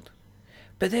Arnold?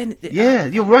 But then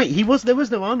you're right. There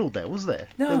was no Arnold there, was there?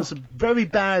 No. There was a very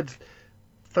bad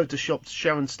photoshopped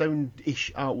Sharon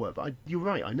Stone-ish artwork. But you're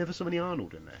right. I never saw any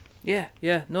Arnold in there.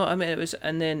 Yeah. No, I mean it was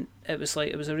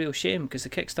a real shame because the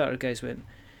Kickstarter guys went,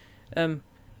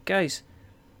 guys,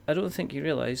 I don't think you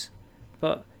realise,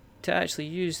 but to actually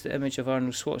use the image of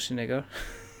Arnold Schwarzenegger.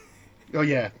 Oh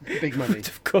yeah, big money. would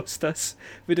have cost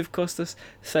us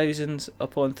thousands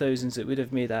upon thousands. It would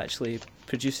have made actually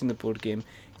producing the board game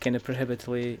kind of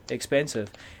prohibitively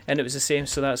expensive, and it was the same.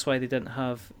 So that's why they didn't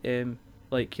have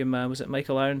like your man, was it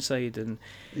Michael Ironside and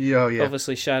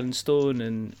obviously Sharon Stone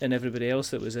and everybody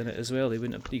else that was in it as well. They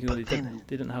wouldn't have, they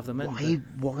didn't have them in.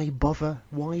 Why bother?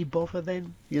 Why bother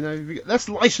then? You know, let's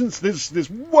license this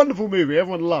wonderful movie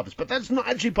everyone loves, but that's not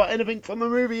actually put anything from the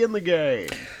movie in the game.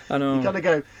 I know. You kind of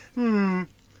go,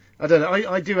 I don't know.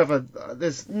 I do have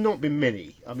there's not been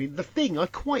many. I mean, The Thing I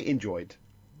quite enjoyed.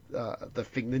 The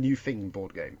new Thing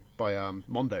board game by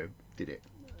Mondo did it.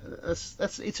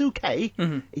 It's okay.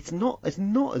 Mm-hmm. It's not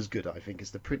as good, I think, as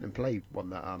the print and play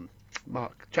one that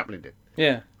Mark Chaplin did.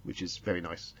 Yeah, which is very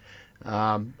nice.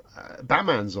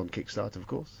 Batman's on Kickstarter, of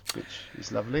course, which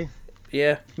is lovely.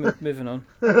 Yeah, moving on.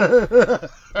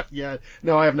 Yeah,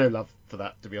 no, I have no love for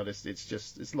that, to be honest.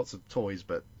 It's lots of toys,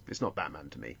 but it's not Batman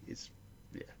to me.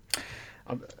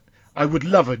 I would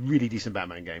love a really decent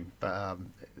Batman game, but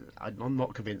I'm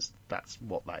not convinced that's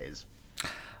what that is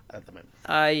at the moment.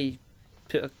 I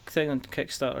put a thing on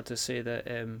Kickstarter to say that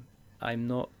I'm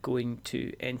not going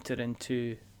to enter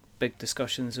into big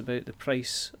discussions about the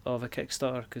price of a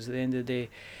Kickstarter, because at the end of the day,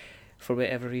 for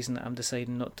whatever reason I'm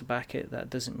deciding not to back it, that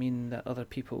doesn't mean that other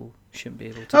people shouldn't be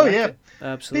able to back it.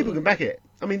 Absolutely. People can back it.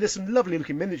 I mean, there's some lovely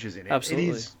looking miniatures in it. Absolutely.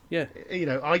 It is, yeah. You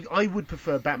know, I would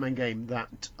prefer a Batman game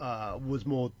that was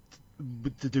more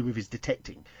to do with his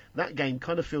detecting. That game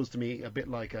kind of feels to me a bit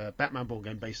like a Batman board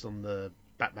game based on the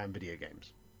Batman video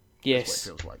games. Yes. That's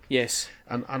what it feels like. Yes.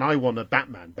 And I want a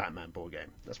Batman board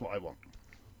game. That's what I want.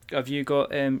 Have you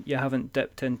got you haven't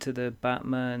dipped into the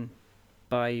Batman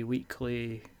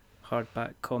bi-weekly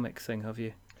hardback comic thing, have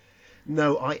you?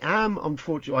 No, I am,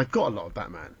 unfortunately. I've got a lot of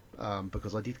Batman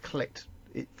because I did collect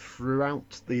it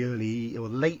throughout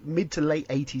the mid to late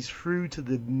 80s through to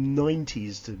the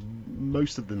 90s, to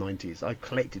most of the 90s. I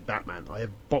collected Batman. I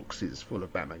have boxes full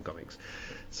of Batman comics.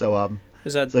 So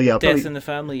is that Death in the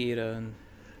Family era? And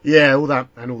yeah, all that,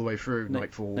 and all the way through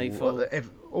Nightfall.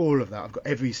 All of that. I've got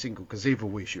every single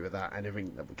conceivable issue of that and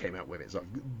everything that came out with it. So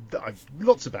I've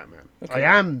lots of Batman. Okay.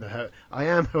 I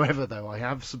am, however, though, I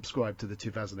have subscribed to the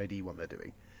 2000 AD one they're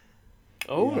doing.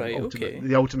 Oh, right, okay.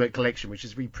 The Ultimate Collection, which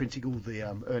is reprinting all the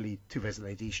early 2000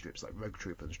 AD strips like Rogue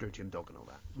Trooper and Strontium Dog and all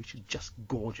that, which is just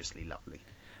gorgeously lovely.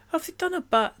 Have they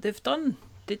done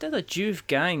they did a Juve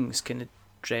Gangs kind of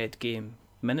Dread game,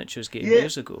 miniatures game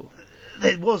years ago.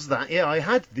 There was that, yeah. I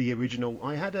had the original.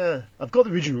 I've got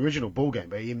the original ball game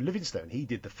by Ian Livingstone. He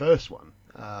did the first one.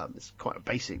 It's quite a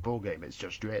basic ball game. It's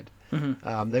just Dread.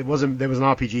 Mm-hmm. There was an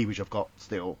RPG which I've got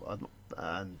still,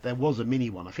 and there was a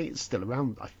mini one. I think it's still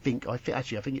around. I think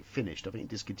it finished. I think it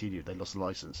discontinued. They lost the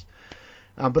license.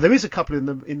 But there is a couple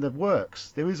in the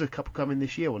works. There is a couple coming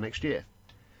this year or next year.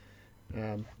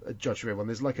 A Judge Dredd one.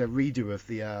 There's like a redo of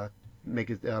the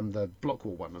the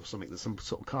Blockwall one or something. There's some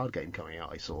sort of card game coming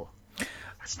out. I saw.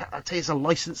 I'd say it's a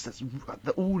license that's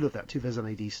all of that 2000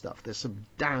 AD stuff. There's some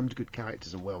damned good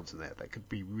characters and worlds in there that could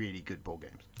be really good board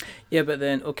games. Yeah, but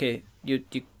then okay, you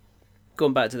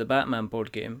going back to the Batman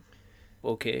board game.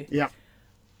 Okay. Yeah.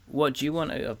 What do you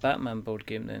want out of Batman board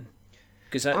game then?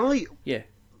 Because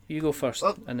you go first,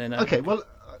 and then okay. Well,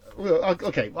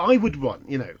 okay. I would want.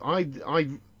 You know, I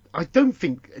don't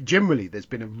think generally there's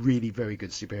been a really very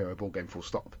good superhero board game. Full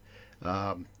stop.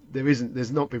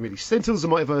 There's not been really. Sentinels of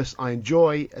the Multiverse I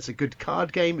enjoy. It's a good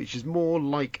card game, which is more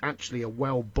like actually a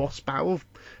boss battle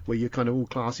where you're kind of all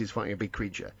classes fighting a big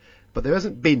creature. But there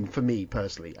hasn't been, for me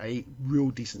personally, a real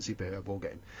decent superhero board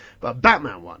game. But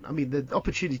Batman one, I mean, the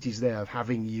opportunities there of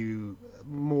having you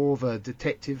more of a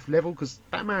detective level, because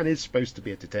Batman is supposed to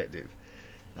be a detective.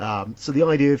 So the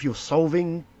idea of you're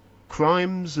solving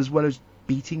crimes as well as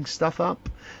beating stuff up,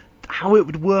 how it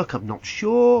would work, I'm not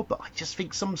sure, but I just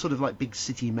think some sort of like big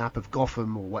city map of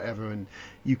Gotham or whatever, and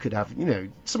you could have,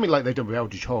 something like they've done with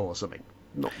Eldritch Horror or something.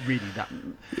 Not really that,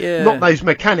 not those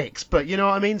mechanics, but you know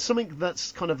what I mean? Something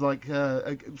that's kind of like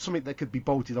something that could be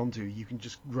bolted onto. You can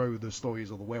just grow the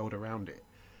stories or the world around it.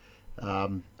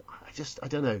 I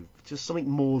don't know, just something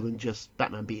more than just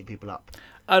Batman beating people up.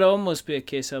 I'd almost be a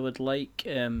case I would like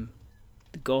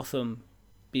Gotham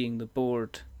being the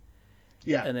board,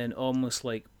 and then almost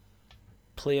like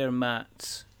player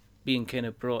mats being kind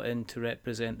of brought in to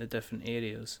represent the different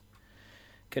areas,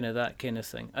 kind of that kind of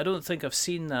thing. I don't think I've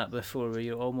seen that before, where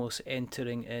you're almost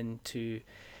entering into,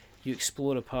 you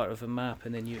explore a part of a map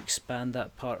and then you expand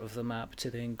that part of the map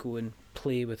to then go and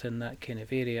play within that kind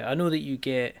of area. I know that you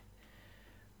get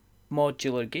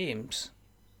modular games,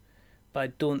 but I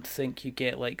don't think you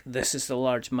get like, this is the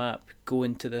large map, go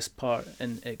into this part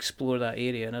and explore that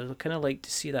area. And I'd kind of like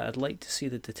to see that. I'd like to see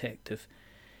the detective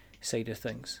side of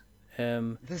things.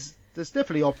 There's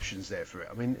definitely options there for it.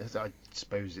 I mean, I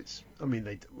suppose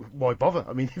why bother?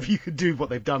 I mean, if you could do what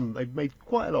they've done, they've made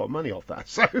quite a lot of money off that.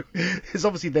 So it's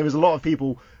obviously there is a lot of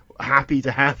people happy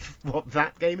to have what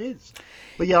that game is.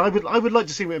 But yeah, I would like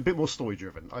to see it a bit more story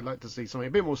driven. I'd like to see something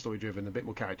a bit more story driven, a bit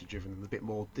more character driven, and a bit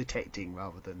more detecting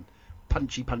rather than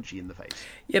punchy in the face.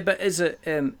 Yeah, but is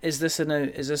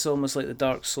this almost like the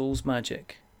Dark Souls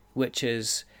magic, which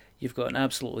is you've got an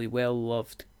absolutely well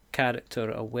loved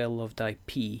character, a well loved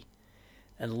IP,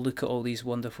 and look at all these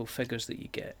wonderful figures that you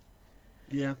get.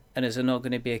 Yeah. And is it not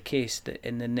going to be a case that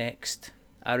in the next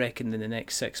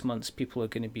 6 months, people are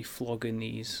going to be flogging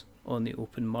these on the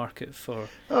open market for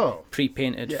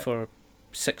pre-painted for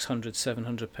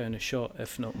 £600-700 a shot,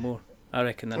 if not more? I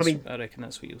reckon that's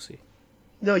what you'll see.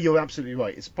 No, you're absolutely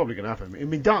right. It's probably going to happen. I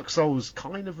mean, Dark Souls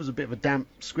kind of was a bit of a damp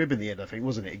squib in the end, I think,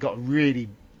 wasn't it? It got really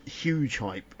huge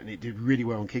hype and it did really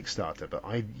well on Kickstarter, but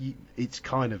it's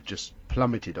kind of just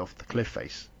plummeted off the cliff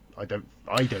face. I don't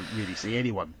really see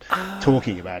anyone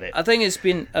talking about it. I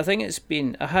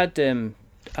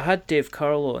had Dave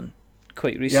Carl on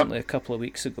quite recently, a couple of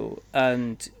weeks ago,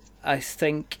 and I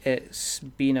think it's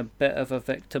been a bit of a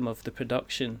victim of the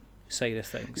production side of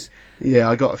things. Yeah,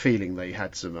 I got a feeling they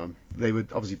had some. They were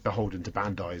obviously beholden to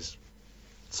Bandai's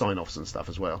sign-offs and stuff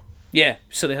as well. Yeah,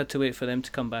 so they had to wait for them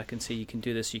to come back and say you can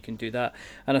do this, you can do that,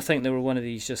 and I think they were one of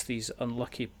these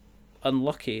unlucky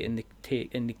in the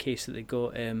case that they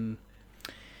got.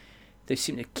 They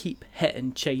seem to keep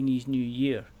hitting Chinese New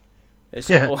Year.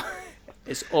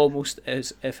 It's almost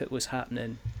as if it was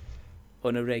happening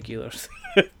on a regular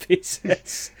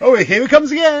basis. Oh, here it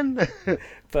comes again.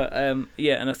 But and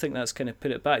I think that's kind of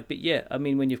put it back. But yeah, I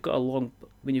mean, when you've got a long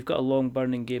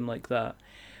burning game like that,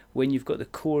 when you've got the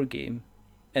core game,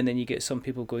 and then you get some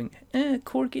people going,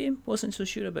 core game, wasn't so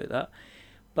sure about that.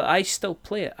 But I still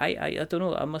play it. I don't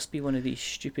know, I must be one of these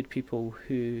stupid people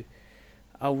who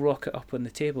I'll rock it up on the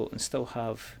table and still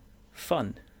have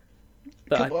fun.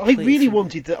 But I really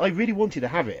wanted to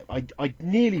have it. I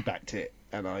nearly backed it,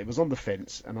 and I was on the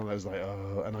fence, and I was like,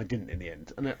 oh, and I didn't in the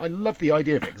end. And I love the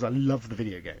idea of it because I love the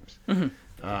video games.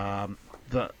 Mm-hmm.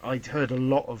 But I'd heard a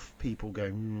lot of people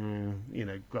going,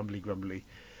 grumbly.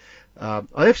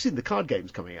 I have seen the card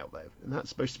games coming out though, and that's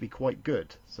supposed to be quite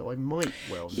good. So I might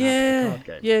nab the card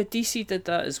game. Yeah, DC did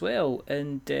that as well,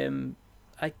 and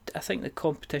I think the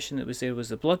competition that was there was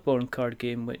the Bloodborne card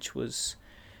game, which was,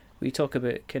 we talk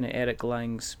about kind of Eric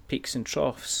Lang's peaks and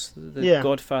troughs. The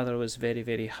Godfather was very,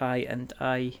 very high, and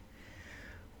I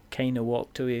kind of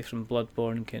walked away from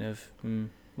Bloodborne kind of,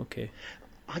 okay.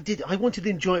 I wanted to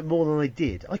enjoy it more than I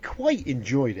did. I quite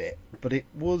enjoyed it, but it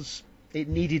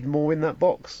needed more in that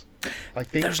box. I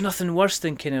think there's nothing worse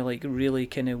than kind of like really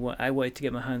kind of what I wanted to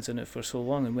get my hands on it for so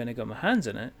long, and when I got my hands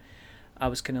on it, I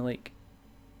was kind of like,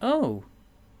 oh,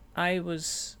 I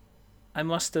don't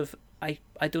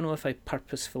know if I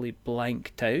purposefully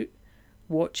blanked out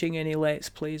watching any Let's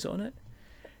Plays on it,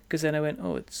 because then I went,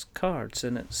 oh, it's cards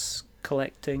and it's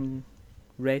collecting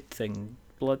red thing,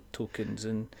 blood tokens,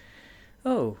 and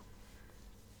oh,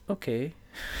 okay.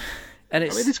 And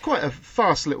it's quite a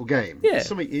fast little game. Yeah. It's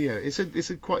something, it's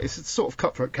a sort of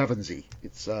Cutthroat Cavernsy.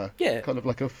 It's kind of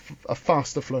like a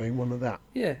faster flowing one of that.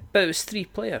 Yeah, but it was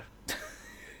 3-player.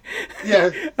 Yeah.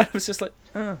 I was just like,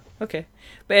 oh, okay.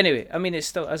 But anyway, I mean, it's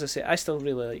still, as I say, I still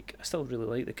really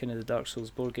like the kind of the Dark Souls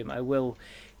board game. I will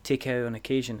take it out on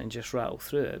occasion and just rattle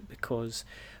through it because,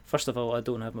 first of all, I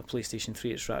don't have my PlayStation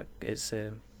 3.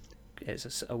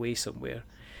 It's away somewhere.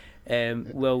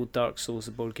 Will Dark Souls,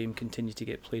 the board game, continue to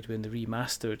get played when the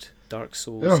remastered Dark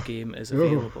Souls game is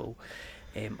available?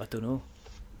 I don't know.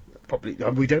 Probably,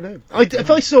 we don't know.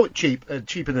 If I saw it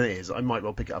cheaper than it is, I might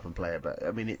well pick it up and play it. But I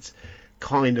mean, it's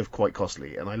kind of quite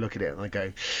costly. And I look at it and I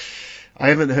go, I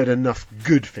haven't heard enough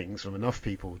good things from enough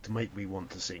people to make me want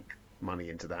to sink money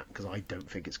into that, because I don't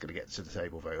think it's going to get to the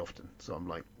table very often. So I'm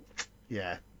like,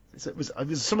 yeah, it was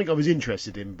something I was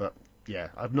interested in, but yeah,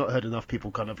 I've not heard enough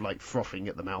people kind of like frothing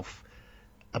at the mouth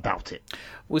about it.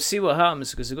 We'll see what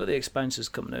happens, because they've got the expansions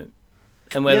coming out,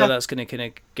 and whether Yeah. that's going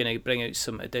to bring out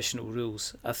some additional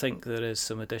rules. I think there is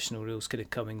some additional rules kind of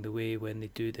coming the way when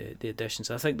they do the additions.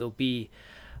 I think there'll be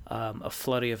a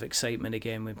flurry of excitement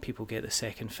again when people get the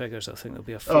second figures. I think there'll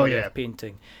be a flurry of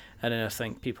painting, and then I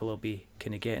think people will be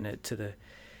kind of getting it to the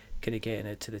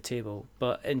table.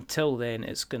 But until then,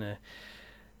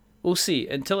 we'll see.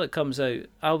 Until it comes out,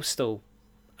 I'm still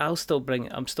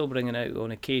bringing it out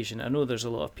on occasion. I know there's a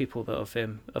lot of people that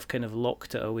have kind of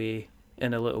locked it away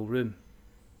in a little room.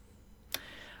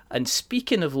 And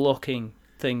speaking of locking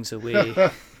things away,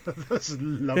 That's a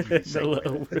lovely in a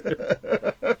little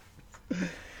room.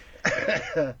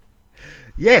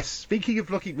 Yes, speaking of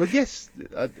locking,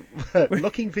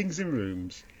 locking things in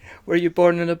rooms. Were you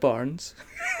born in a Barnes?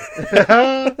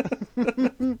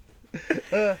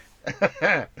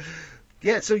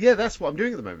 Yeah, that's what I'm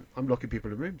doing at the moment. I'm locking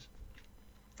people in rooms.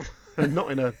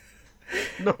 not in a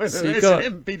So you S&M, got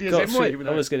BDSM way. through,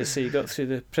 I was going to say you got through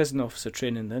the prison officer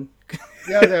training then.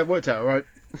 Yeah, it worked out all right.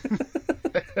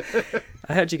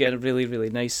 I heard you get a really, really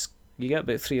nice. You get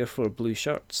about 3 or 4 blue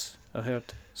shirts. I heard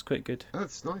it's quite good.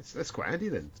 That's nice. That's quite handy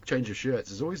then. Change of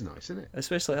shirts is always nice, isn't it?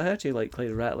 Especially, I heard you like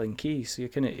rattling keys, so you're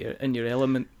kind of in your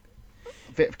element.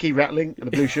 A bit of key rattling and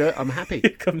a blue shirt. I'm happy.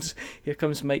 Here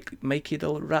comes Mikey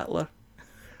the Rattler.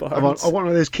 I want one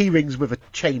of those key rings with a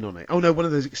chain on it. Oh no, one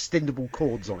of those extendable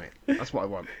cords on it. That's what I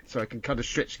want. So I can kind of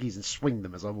stretch the keys and swing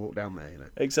them as I walk down there,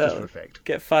 Exactly. Just for effect.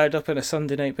 Get fired up on a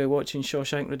Sunday night by watching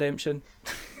Shawshank Redemption.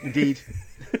 Indeed.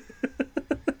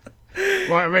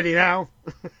 Right, I'm ready now.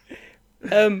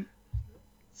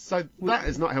 So that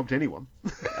has not helped anyone.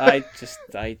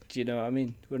 you know what I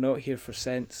mean? We're not here for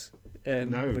sense.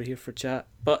 No. We're here for chat.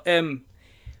 But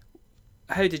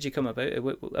how did you come about it?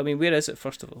 I mean, where is it,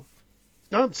 first of all?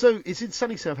 So it's in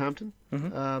sunny Southampton.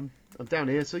 Mm-hmm. I'm down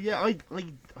here. So yeah, I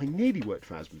nearly worked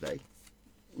for Asmodee.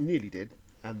 Nearly did.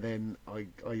 And then I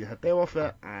had their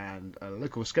offer and a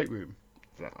local escape room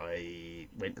that I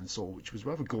went and saw, which was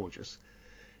rather gorgeous.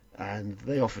 And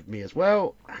they offered me as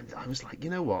well. And I was like, you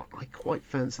know what? I quite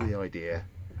fancy the idea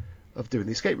of doing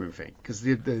the escape room thing. Because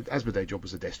the Asmodee job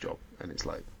was a desk job. And it's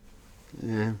like,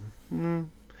 yeah.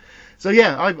 So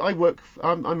yeah, I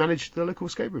managed the local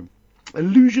escape room.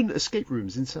 Illusion Escape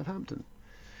Rooms in Southampton.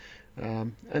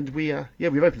 And we've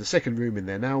opened a second room in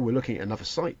there now. We're looking at another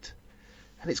site.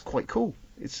 And it's quite cool.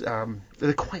 It's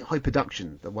they're quite high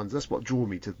production, the ones. That's what drew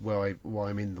me to why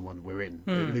I'm in the one we're in.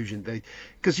 Illusion,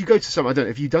 because you go to some. I don't know.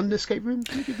 Have you done an escape room?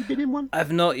 Have you been in one?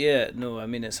 I've not yet. No, I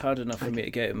mean it's hard enough for me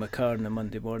to get out of my car on a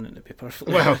Monday morning, to be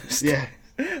perfectly Well, honest. yeah.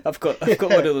 I've got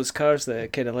one of those cars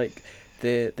that kind of like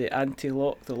the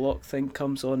anti-lock, the lock thing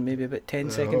comes on maybe about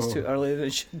 10 seconds too early than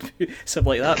it should be. Something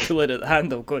like that, pulling at the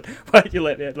handle, going, "Why you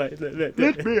let me in?"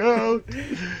 Let me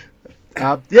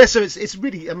out. So it's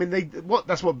really. I mean,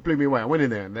 that's what blew me away. I went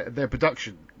in there and their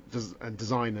production and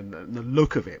design and the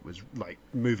look of it was like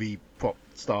movie prop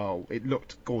style. It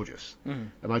looked gorgeous.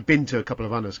 And I'd been to a couple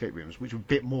of other escape rooms which were a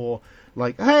bit more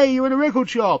like, hey, you're in a record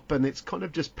shop, and it's kind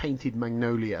of just painted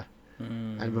magnolia.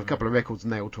 And with a couple of records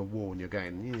nailed to a wall, and you're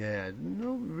going, yeah,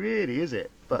 not really, is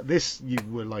it? But this, you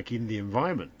were like in the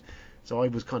environment. So I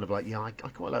was kind of like, yeah, I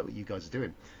quite like what you guys are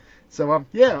doing. So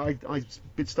I've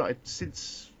been started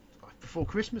since before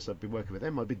Christmas. I've been working with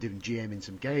them. I've been doing GM in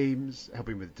some games,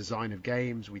 helping with the design of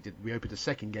games. We opened a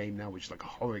second game now, which is like a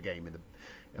horror game and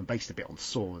based a bit on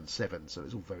Saw and Seven. So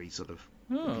it's all very sort of.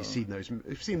 If you've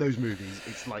seen those movies,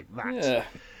 it's like that. Yeah.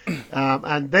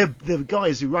 And the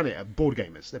guys who run it are board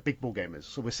gamers. They're big board gamers.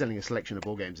 So we're selling a selection of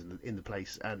board games in the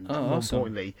place. And more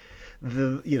importantly,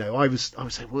 I was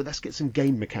saying, well, let's get some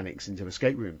game mechanics into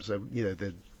escape rooms. So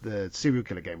the serial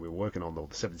killer game we were working on, or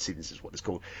the Seven Sins is what it's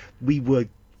called. We were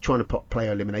trying to put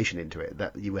player elimination into it.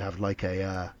 That you would have like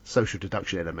a social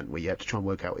deduction element where you have to try and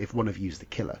work out if one of you is the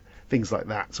killer. Things like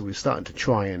that. So we're starting to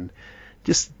try and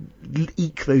just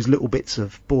eke those little bits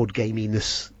of board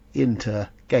gaminess into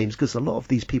games, because a lot of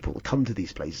these people that come to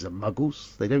these places are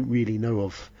muggles. They don't really know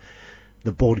of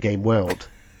the board game world.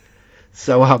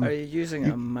 So are you using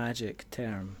a magic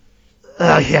term?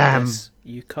 I am.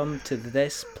 You come to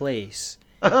this place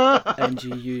and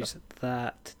you use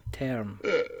that term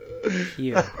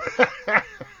here. I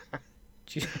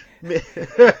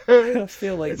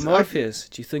feel like Morpheus.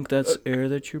 Do you think that's air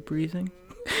that you're breathing?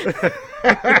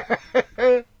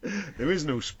 There is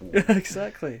no sport.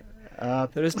 Exactly.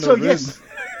 There is no so room. Yes.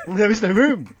 There is no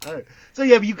room. Oh. So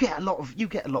yeah, but you get a lot of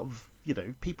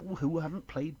people who haven't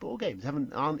played board games,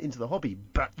 aren't into the hobby,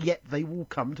 but yet they will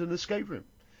come to an escape room.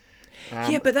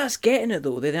 Yeah, but that's getting it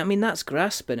though. I mean, that's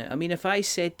grasping it. I mean, if I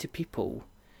said to people,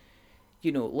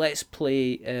 let's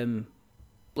play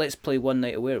One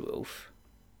Night a Werewolf,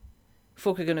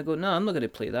 folk are going to go, no, I'm not going to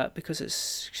play that because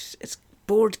it's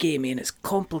board gamey and it's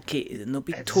complicated and there'll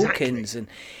be tokens and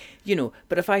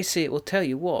But if I say, well, tell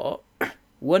you what,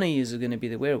 one of you is going to be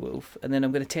the werewolf, and then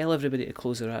I'm going to tell everybody to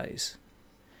close their eyes,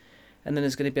 and then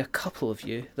there's going to be a couple of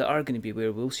you that are going to be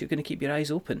werewolves. You're going to keep your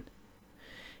eyes open.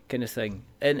 Kind of thing,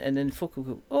 and then folk will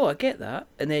go, oh, I get that,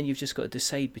 and then you've just got to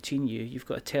decide between you. You've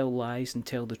got to tell lies and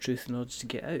tell the truth in order to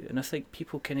get out. And I think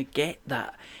people kind of get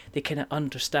that, they kind of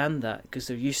understand that because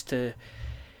they're used to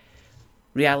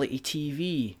reality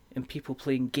TV and people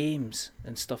playing games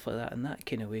and stuff like that in that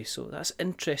kind of way. So that's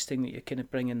interesting that you're kind of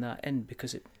bringing that in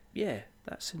because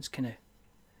that sounds kind of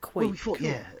quite. Well, we thought,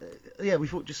 cool. We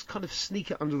thought just kind of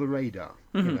sneak it under the radar,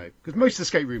 because most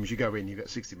escape rooms you go in, you've got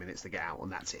 60 minutes to get out,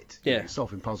 and that's it. Yeah, you're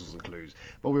solving puzzles and clues.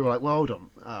 But we were like, well, hold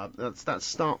on, let's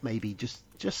start maybe just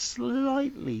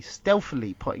slightly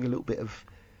stealthily putting a little bit of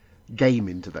game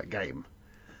into that game.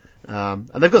 And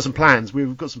they've got some plans.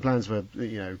 We've got some plans for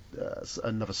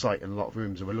another site and a lot of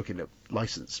rooms, and we're looking at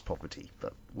licensed property,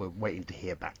 but we're waiting to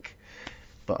hear back.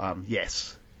 But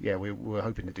we're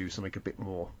hoping to do something a bit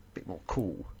more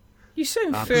cool. You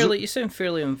sound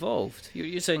fairly involved.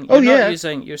 You're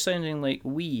sounding like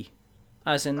we,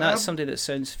 as in that's somebody that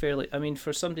sounds fairly. I mean,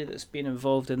 for somebody that's been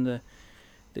involved in the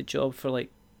job for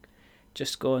like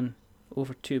just gone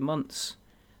over 2 months,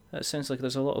 that sounds like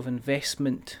there's a lot of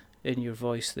investment in your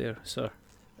voice there, sir.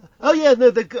 Oh yeah,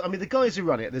 no. The guys who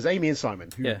run it, there's Amy and Simon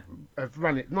who have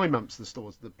run it 9 months.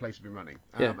 The place has been running,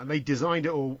 and they designed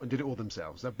it all and did it all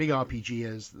themselves. They're big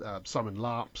RPGers. Simon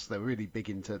LARPs. They're really big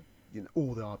into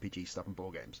all the RPG stuff and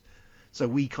board games. So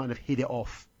we kind of hit it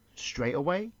off straight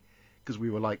away because we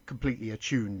were like completely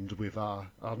attuned with our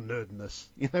nerdness.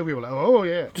 We were like, oh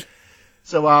yeah.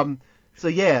 So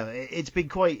yeah, it's been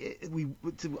quite.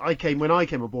 When I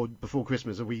came aboard before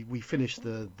Christmas, and we finished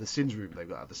the Sins room they've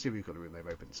got, the serial killer room they've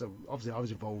opened. So obviously I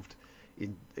was involved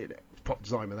in prop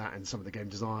design with that and some of the game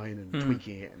design and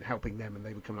tweaking it and helping them, and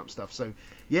they were coming up with stuff. So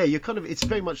yeah, it's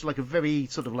very much like a very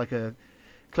sort of like a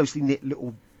closely knit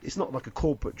little. It's not like a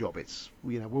corporate job. It's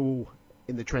we're all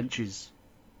in the trenches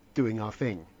doing our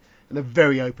thing, and they're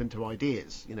very open to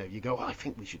ideas. You go, I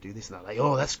think we should do this and that. Like,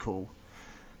 oh, that's cool.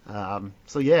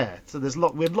 So we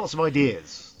have lots of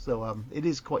ideas. So it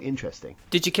is quite interesting.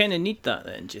 Did you kind of need that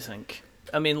then? Do you think?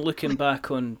 I mean, looking back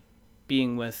on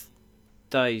being with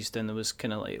Dized, and there was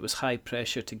kind of like it was high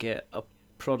pressure to get a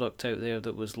product out there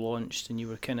that was launched, and you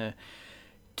were kind of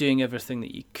doing everything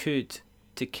that you could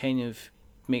to kind of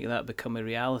make that become a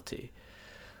reality.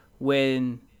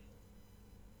 When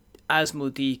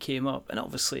Asmodee came up, and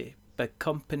obviously big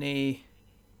company,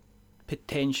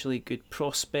 potentially good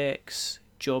prospects,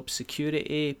 job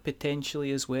security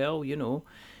potentially as well,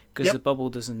 because the bubble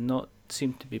does not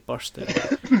seem to be bursting.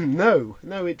 No,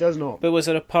 it does not. But was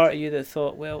there a part of you that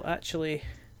thought, well, actually,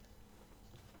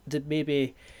 did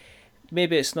maybe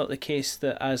it's not the case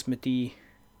that Asmodee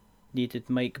needed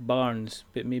Mike Barnes,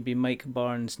 but maybe Mike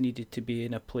Barnes needed to be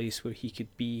in a place where he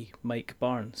could be Mike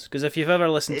Barnes? Because if you've ever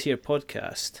listened to your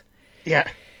podcast, you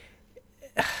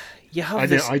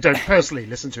have I don't personally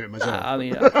listen to it myself. I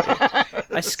mean,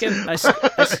 I skim. I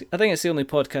think it's the only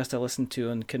podcast I listen to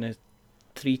on kind of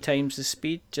 3 times the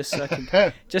speed, just so I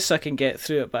can get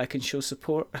through it, but I can show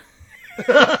support.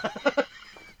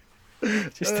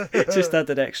 just add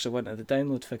an extra one to the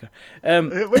download figure.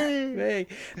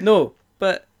 No,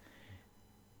 but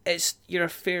you're a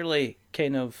fairly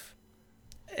kind of.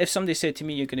 If somebody said to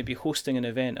me you're going to be hosting an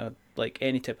event, or like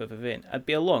any type of event, I'd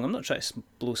be along. I'm not trying to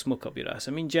blow smoke up your ass.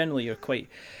 I mean, generally you're quite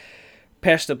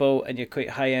personable and you're quite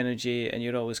high energy and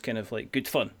you're always kind of like good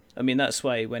fun. I mean, that's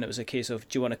why when it was a case of,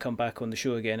 do you want to come back on the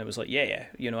show again? It was like, yeah,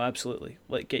 absolutely.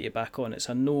 Like, get you back on. It's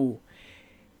a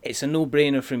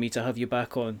no-brainer for me to have you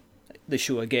back on the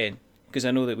show again, because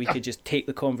I know that we could just take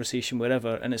the conversation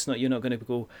wherever, and you're not going to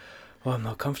go, oh, I'm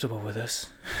not comfortable with this.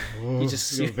 You just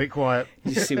see, a bit quiet.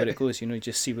 You just see where it goes. You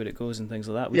just see where it goes and things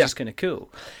like that, which is kind of cool.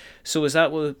 So is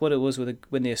that what it was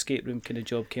when the escape room kind of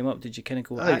job came up? Did you kind of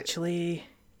go, actually,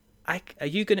 are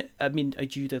you going to? I mean, are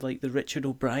you like the Richard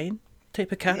O'Brien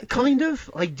type of character? Kind of.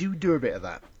 I do a bit of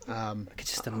that. I could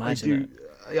just imagine it.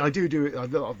 I do a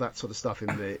lot of that sort of stuff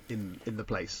in the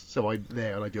place. So I'm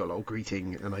there and I do a lot of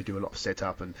greeting and I do a lot of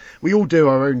setup, and we all do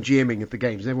our own GMing of the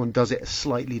games. Everyone does it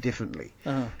slightly differently,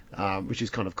 which is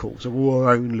kind of cool. So we're all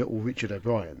our own little Richard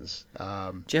O'Briens.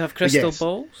 Do you have crystal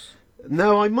balls?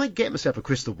 No, I might get myself a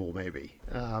crystal ball, maybe.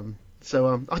 I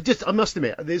must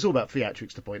admit, it's all about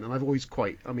theatrics to point, and I've always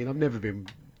I've never been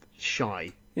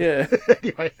shy. Yeah.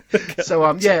 Anyway,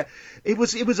 yeah, it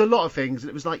was a lot of things, and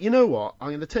it was like, you know what, I'm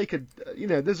going to take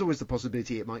there's always the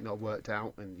possibility it might not have worked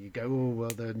out, and you go, oh well,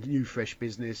 the new fresh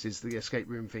business is the escape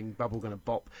room thing, bubble going to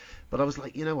bop, but I was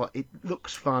like, you know what, it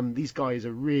looks fun. These guys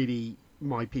are really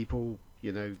my people.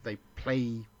 They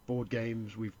play board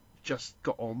games. We've just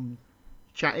got on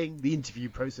chatting. The interview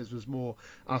process was more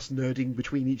us nerding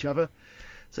between each other.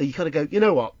 So you kind of go, you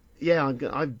know what? Yeah,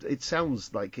 it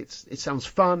sounds like it sounds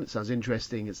fun. It sounds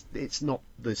interesting. It's not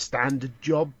the standard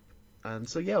job, and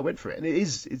so yeah, I went for it, and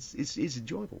it's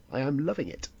enjoyable. I am loving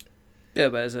it. Yeah,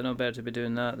 but is it not better to be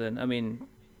doing that than? I mean,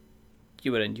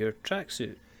 you were in your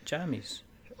tracksuit jammies.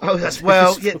 Oh,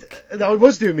 yeah. I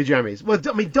was doing my jammies. Well,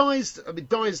 I mean,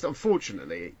 Dized.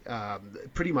 Unfortunately,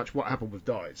 pretty much what happened with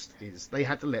Dized is they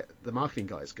had to let the marketing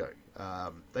guys go.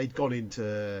 They'd gone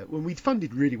into when we'd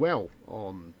funded really well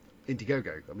on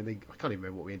Indiegogo. I mean, I can't even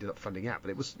remember what we ended up funding at, but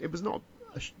it was not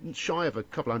shy of a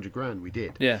couple $100,000 we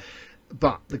did. Yeah.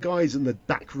 But the guys in the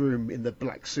back room in the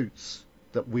black suits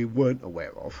that we weren't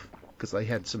aware of, because they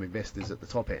had some investors at the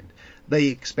top end, they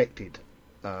expected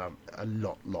a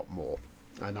lot more.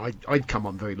 And I'd come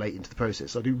on very late into the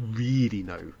process. I didn't really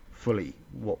know fully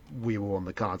what we were on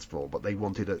the cards for, but they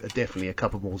wanted definitely a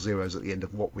couple more zeros at the end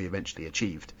of what we eventually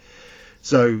achieved.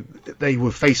 So they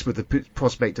were faced with the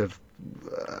prospect of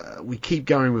we keep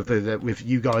going with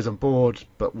you guys on board,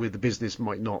 but with the business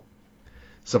might not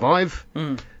survive.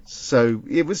 So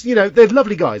it was, they're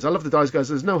lovely guys. I love the Dized guys.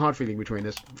 There's no hard feeling between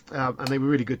us, and they were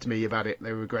really good to me about it.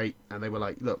 They were great, and they were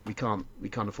like, look, we can't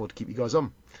afford to keep you guys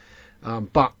on.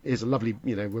 But here's a lovely,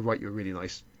 we'll write you a really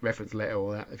nice reference letter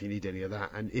or that if you need any of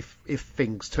that. And if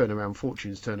things turn around,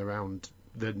 fortunes turn around,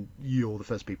 then you're the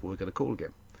first people we're going to call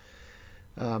again.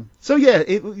 So yeah,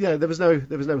 there was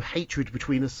no hatred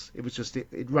between us. It was just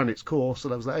it run its course,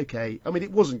 and I was like, okay. I mean,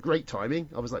 it wasn't great timing.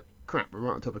 I was like, crap, we're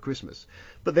right on top of Christmas.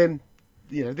 But then,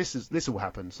 this all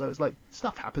happened. So it's like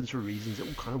stuff happens for reasons. It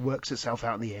all kind of works itself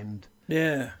out in the end.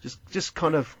 Yeah. Just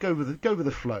kind of go with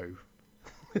the flow.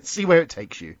 See where it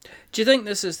takes you. Do you think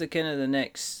this is the kind of the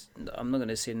next, I'm not going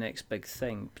to say next big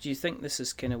thing, but do you think this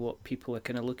is kind of what people are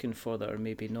kind of looking for that are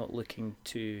maybe not looking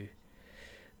to,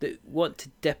 that want to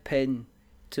dip in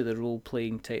to the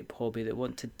role-playing type hobby, that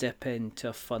want to dip into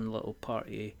a fun little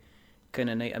party kind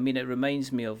of night? I mean, it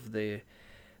reminds me of the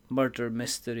murder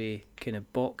mystery kind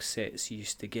of box sets you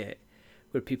used to get,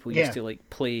 where people used to like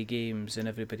play games and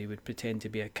everybody would pretend to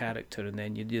be a character, and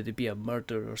then there'd be a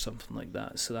murder or something like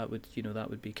that. So that would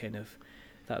be kind of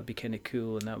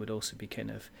cool, and that would also be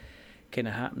kind of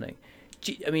happening.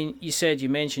 I mean, you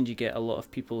mentioned you get a lot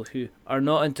of people who are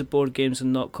not into board games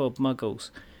and not called muggles.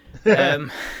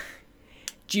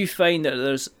 Do you find that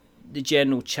there's the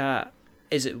general chat?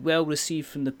 Is it well received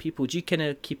from the people? Do you kind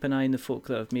of keep an eye on the folk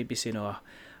that have maybe saying, "Oh,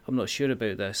 I'm not sure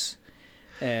about this,"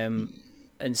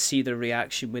 and see their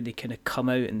reaction when they kind of come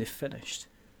out and they've finished?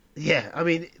 Yeah, I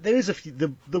mean, there is a few.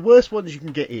 The worst ones you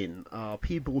can get in are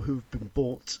people who've been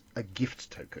bought a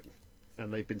gift token,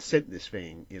 and they've been sent this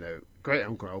thing, great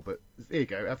Uncle Albert, here you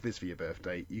go, have this for your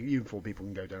birthday. You and 4 people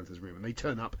can go down to this room, and they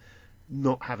turn up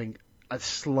not having a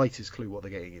slightest clue what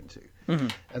they're getting into. Mm-hmm.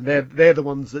 And they're the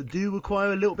ones that do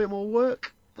require a little bit more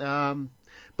work.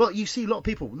 But you see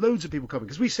loads of people coming,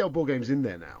 because we sell board games in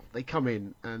there now. They come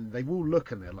in and they will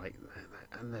look and they're like,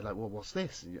 well, what's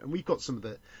this? And we've got some of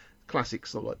the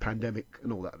classics, sort of like Pandemic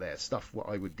and all that there, stuff what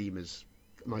I would deem as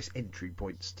nice entry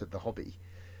points to the hobby.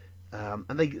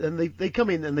 And they come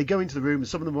in and they go into the room, and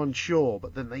some of them are unsure,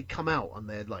 but then they come out and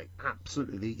they're like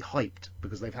absolutely hyped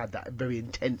because they've had that very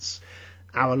intense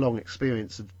hour-long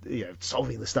experience of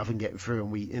solving the stuff and getting through.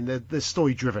 And they're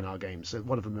story-driven, our games. So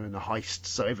one of them are in a heist,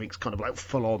 so everything's kind of like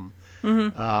full on.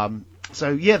 Mm-hmm.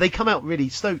 So yeah, they come out really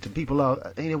stoked, and people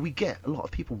are, we get a lot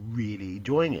of people really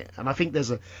enjoying it. And I think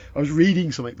I was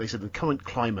reading something, they said the current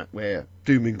climate where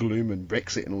doom and gloom and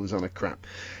Brexit and all this other crap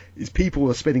is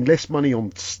people are spending less money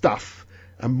on stuff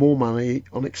and more money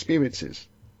on experiences.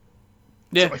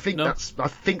 Yeah, so I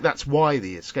think that's why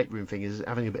the escape room thing is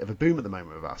having a bit of a boom at the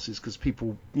moment with us, is because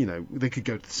people, they could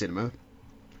go to the cinema,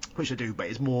 which they do, but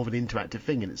it's more of an interactive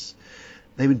thing, and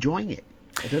they're enjoying it.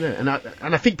 I don't know,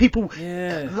 and I think people,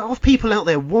 a lot of people out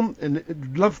there want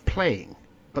and love playing,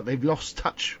 but they've lost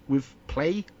touch with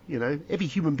play. Every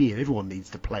human being, everyone needs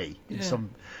to play to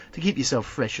keep yourself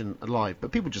fresh and alive.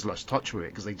 But people just lost touch with it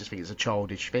because they just think it's a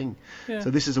childish thing. Yeah. So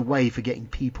this is a way for getting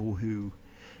people who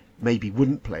maybe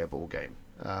wouldn't play a board game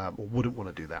or wouldn't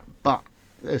want to do that, but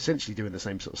they're essentially doing the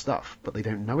same sort of stuff, but they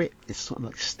don't know it. It's sort of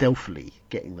like stealthily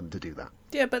getting them to do that.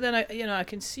 Yeah, but then I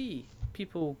can see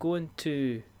people going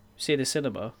to, say, the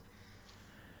cinema,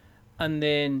 and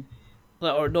then,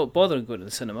 or not bothering going to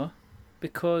the cinema,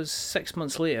 because 6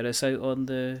 months later it's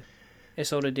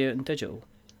already out in digital.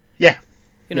 Yeah.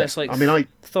 It's like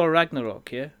Thor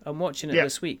Ragnarok. Yeah, I'm watching it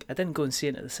this week. I didn't go and see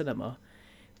it at the cinema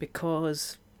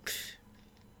because,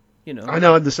 I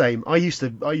know, I'm the same. I used to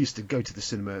go to the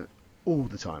cinema all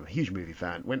the time. A huge movie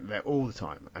fan, went there all the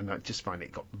time, and I just find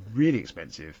it got really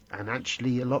expensive. And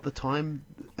actually, a lot of the time,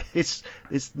 it's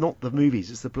not the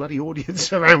movies; it's the bloody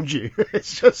audience around you.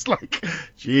 It's just like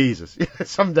Jesus.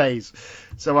 Some days,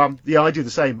 so I do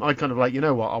the same. I kind of like,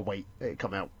 I'll wait. It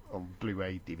come out on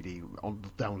Blu-ray, DVD, on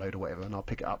download or whatever, and I'll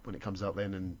pick it up when it comes out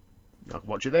then, and I can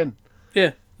watch it then.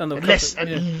 Yeah. Unless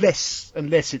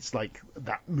it's like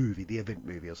that movie, the event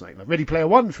movie or something, like Ready Player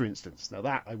One, for instance. Now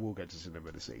that I will go to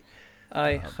cinema to see.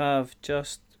 I have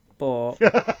just bought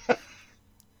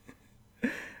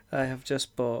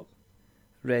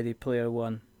Ready Player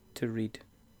One to read.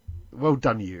 Well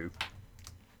done, you.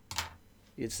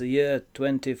 It's the year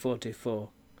 2044,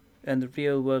 and the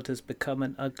real world has become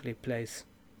an ugly place.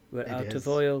 We're out of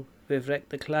oil, we've wrecked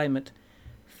the climate,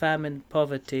 famine,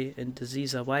 poverty, and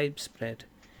disease are widespread.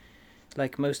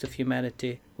 Like most of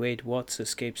humanity, Wade Watts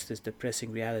escapes this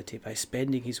depressing reality by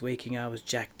spending his waking hours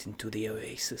jacked into the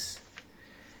oasis.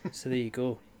 So there you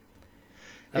go.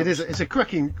 It's a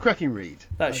cracking read.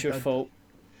 That's your fault.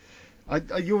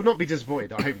 You'll not be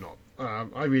disappointed. I hope not.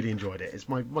 I really enjoyed it. It's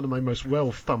one of my most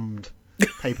well thumbed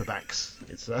paperbacks.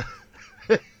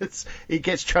 It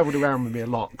gets travelled around with me a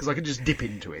lot because I can just dip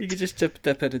into it. You can just dip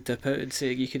in and dip out, and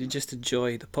say you can just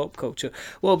enjoy the pop culture.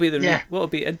 What'll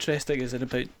be interesting is in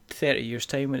about 30 years'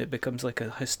 time when it becomes like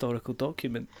a historical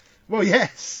document. Well,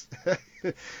 yes.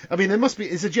 I mean,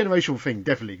 it's a generational thing,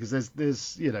 definitely, because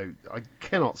there's I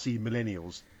cannot see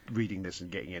millennials reading this and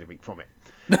getting anything from it.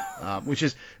 Which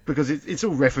is because it's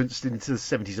all referenced into the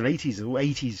 70s and 80s, or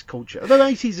 80s culture. Although the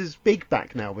 80s is big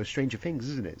back now with Stranger Things,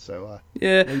 isn't it? So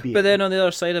yeah, but then on the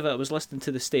other side of it, I was listening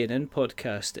to the Staying In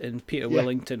podcast, and Peter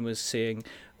Willington was saying,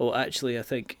 "Oh, actually, I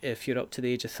think if you're up to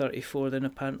the age of 34, then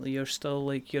apparently you're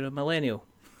a millennial."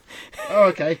 Oh,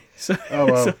 okay. So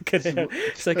I could have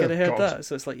heard that.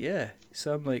 So it's like, yeah.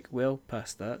 So I'm like well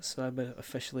past that. So I'm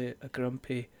officially a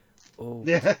grumpy old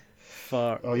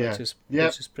fart. Oh yeah.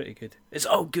 Which is pretty good. It's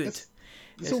all good.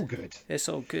 It's all good. It's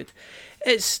all good.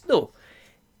 It's no.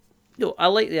 I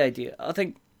like the idea. I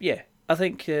think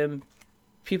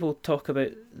people talk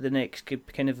about the next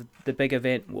kind of the big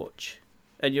event watch,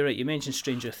 and you're right. You mentioned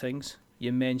Stranger Things.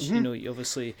 You mentioned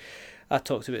obviously. I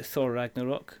talked about Thor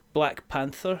Ragnarok, Black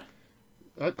Panther.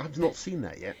 I've not seen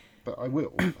that yet, but I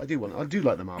will. I do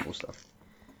like the Marvel stuff.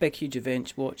 Big, huge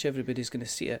event watch. Everybody's going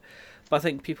to see it. But I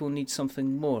think people need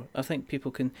something more. I think people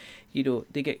can,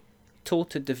 they get told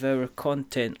to devour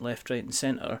content left, right and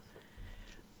centre.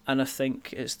 And I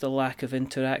think it's the lack of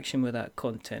interaction with that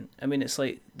content. I mean, it's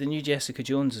like the new Jessica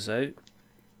Jones is out.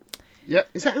 Yeah,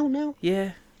 is that out now?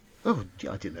 Yeah. Oh,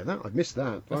 I didn't know that. I missed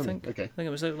that. I think it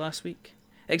was out last week.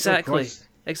 Exactly.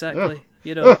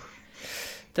 Oh.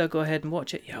 Do I go ahead and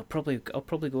watch it? Yeah, I'll probably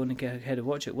go and get ahead and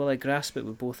watch it. Will I grasp it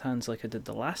with both hands like I did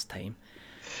the last time?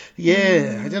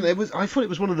 Yeah, I don't know. I thought it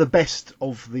was one of the best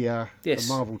of the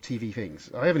Marvel TV things.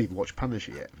 I haven't even watched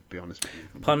Punisher yet, to be honest with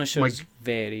you. Punisher's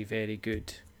very, very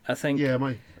good. I think. Yeah,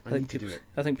 I need to do it.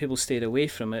 I think people stayed away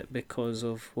from it because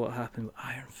of what happened with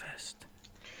Iron Fist.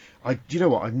 Do you know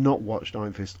what? I've not watched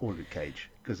Iron Fist or Luke Cage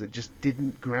because it just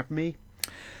didn't grab me.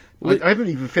 I haven't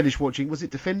even finished watching. Was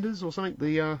it Defenders or something?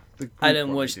 The I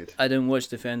didn't watch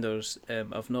Defenders.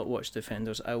 I've not watched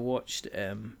Defenders. I watched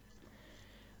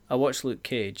Luke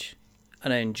Cage,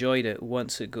 and I enjoyed it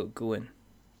once it got going.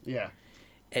 Yeah.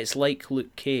 It's like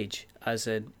Luke Cage, as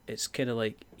in it's kind of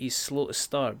like he's slow to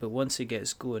start, but once he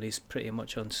gets going, he's pretty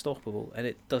much unstoppable, and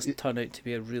it does turn out to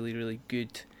be a really, really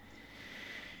good.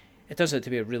 It turns out to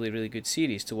be a really, really good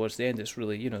series towards the end. It's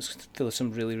really, it's full of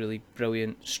some really, really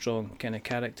brilliant, strong kind of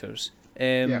characters.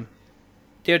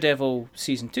 Daredevil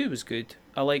Season 2 was good.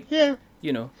 I like, they're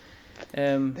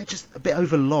just a bit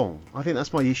over long. I think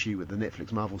that's my issue with the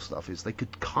Netflix Marvel stuff, is they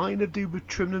could kind of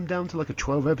trim them down to like a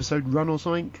 12-episode run or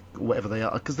something, or whatever they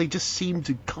are, because they just seem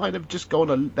to kind of just go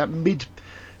on that mid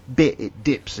bit, it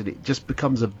dips, and it just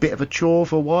becomes a bit of a chore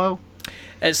for a while.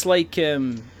 It's like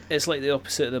the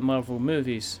opposite of the Marvel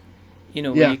movies.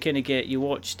 When you kind of you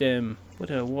watched, what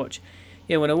did I watch?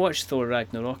 Yeah, when I watched Thor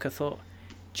Ragnarok, I thought,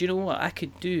 do you know what I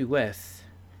could do with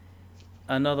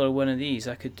another one of these?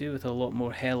 I could do with a lot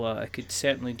more Hela. I could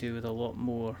certainly do with a lot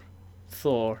more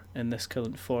Thor in this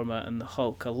current format and the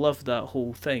Hulk. I loved that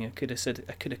whole thing. I could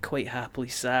have quite happily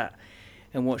sat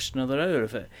and watched another hour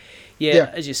of it. Yeah,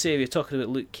 as you say, we're talking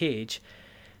about Luke Cage.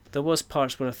 There was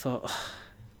parts where I thought,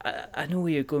 I know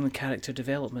where you're going with character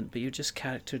development, but you're just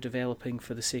character developing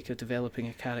for the sake of developing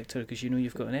a character because you know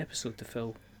you've got an episode to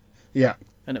fill. Yeah.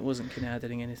 And it wasn't kind of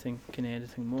adding anything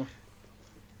more.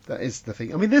 That is the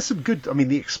thing. I mean, there's some good... I mean,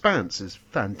 The Expanse is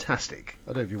fantastic. I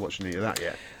don't know if you're watching any of that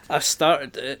yet. I've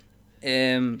started it,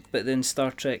 but then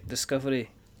Star Trek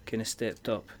Discovery kind of stepped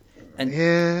up. And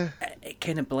it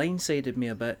kind of blindsided me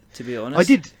a bit, to be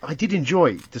honest. I did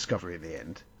enjoy Discovery in the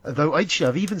end. Although, actually,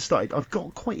 I've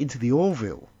got quite into the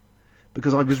Orville.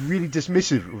 Because I was really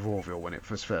dismissive of Orville when it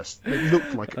was first. It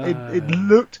looked like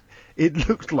it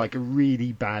looked like a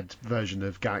really bad version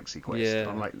of Galaxy Quest. Yeah.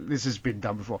 I'm like, this has been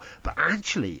done before. But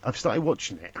actually, I've started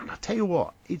watching it, and I tell you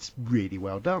what, it's really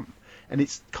well done. And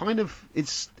it's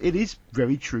it is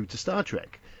very true to Star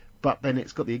Trek. But then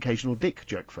it's got the occasional dick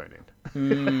joke thrown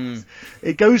in.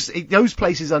 It goes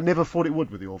places I never thought it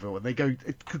would with the Orville, and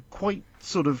it could quite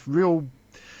sort of real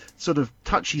sort of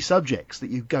touchy subjects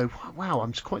that you go, wow,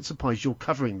 I'm quite surprised you're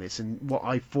covering this in what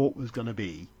I thought was going to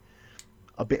be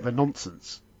a bit of a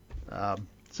nonsense.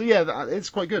 So yeah,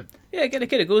 it's quite good. Yeah, it kind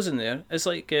of goes in there. It's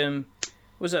like,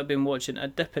 was I've been watching a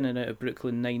dip in and out of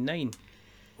Brooklyn Nine-Nine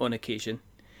on occasion.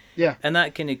 Yeah. And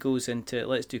that kind of goes into,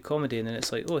 let's do comedy, and then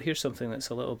it's like, oh, here's something that's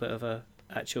a little bit of a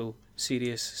actual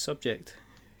serious subject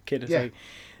kind of thing.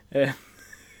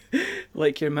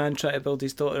 Like your man trying to build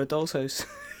his daughter a doll's house.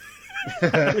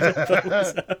 Which I thought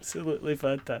was absolutely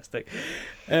fantastic.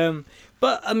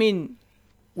 But I mean,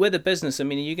 with the business, I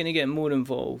mean, are you going to get more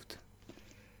involved?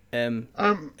 And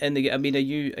I mean, are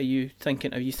you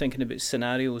thinking about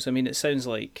scenarios? I mean, it sounds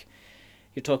like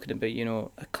you're talking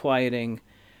about, acquiring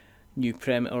new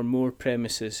more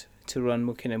premises to run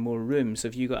more rooms.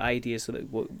 Have you got ideas of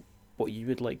what you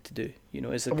would like to do?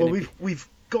 Is it? Well, we've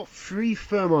got 3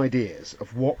 firm ideas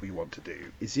of what we want to do.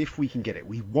 Is if we can get it,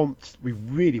 we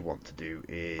really want to do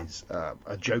is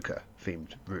a Joker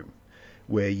themed room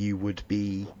where you would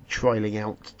be trialing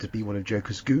out to be one of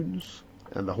Joker's goons,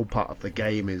 and the whole part of the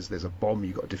game is there's a bomb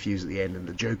you've got to defuse at the end, and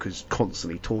the Joker's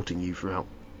constantly taunting you throughout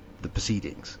the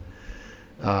proceedings.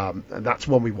 And that's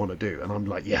one we want to do, and I'm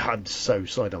like, yeah, I'm so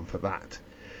side on for that.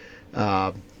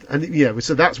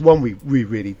 So that's one we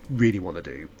really, really want to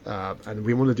do. And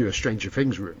we want to do a Stranger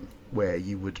Things room where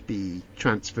you would be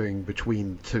transferring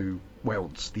between 2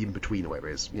 worlds, the in-between, or whatever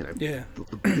it is,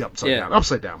 the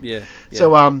upside down. Yeah.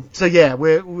 So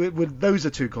we're those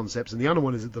are 2 concepts, and the other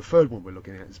one is the third one we're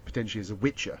looking at is potentially as a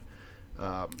Witcher.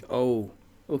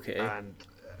 Okay. And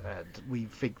we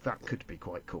think that could be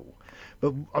quite cool.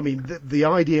 But, I mean, the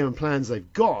idea and plans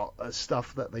they've got are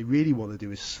stuff that they really want to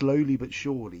do is slowly but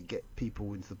surely get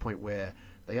people into the point where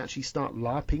they actually start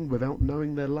LARPing without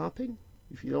knowing they're LARPing,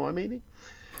 if you know what I mean.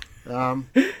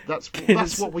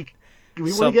 That's what we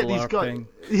want to get these guys...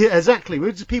 Yeah, exactly.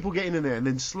 We're just people getting in there and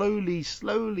then slowly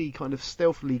kind of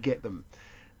stealthily get them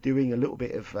doing a little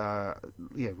bit of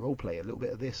role play, a little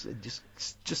bit of this, and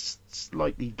just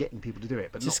slightly getting people to do it,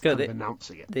 but just not kind of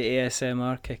announcing it. The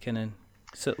ASMR kicking in.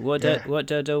 So what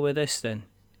do I do with this then?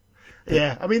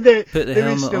 Yeah, I mean, put the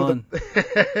helmet on.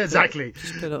 Exactly.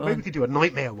 Just put it on. Maybe we could do a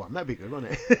nightmare one. That'd be good,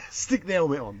 wouldn't it? Stick the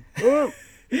helmet on. Oh,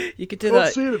 you could do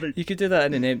that. You could do that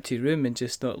in an empty room and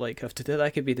just not have to do that.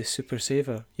 That could be the super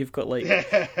saver. You've got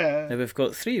now we've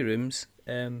got 3 rooms.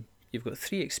 You've got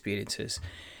 3 experiences.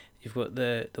 You've got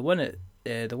the one at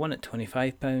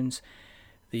 £25,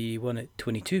 the one at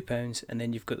 £22, and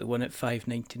then you've got the one at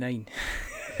 £5.99.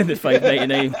 The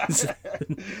 £5.99 is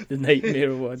the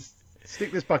nightmare one.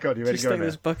 Stick this bucket on your head. Just stick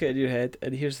this bucket in your head,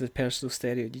 and here's the personal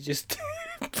stereo. You just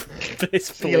press play.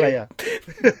 See you later.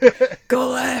 Go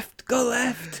left, go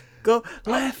left, go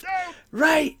left,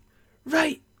 right.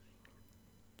 Put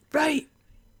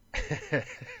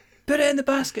it in the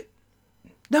basket.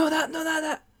 No,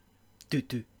 that.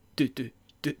 Do.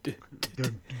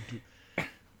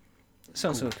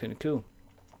 Sounds kind of cool.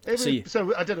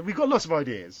 So I don't know. We've got lots of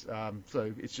ideas.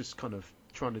 So it's just kind of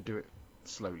trying to do it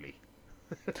slowly.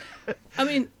 I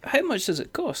mean, how much does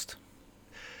it cost?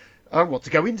 What, to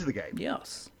go into the game?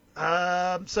 Yes.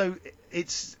 So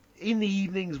it's in the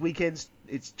evenings, weekends.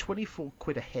 It's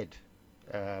 £24 a head,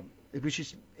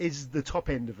 which is the top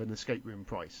end of an escape room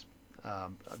price.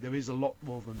 There is a lot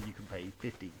more than you can pay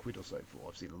 £15 or so for.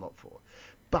 I've seen a lot for,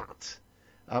 but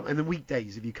and the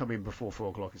weekdays, if you come in before 4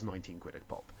 o'clock, it's £19 a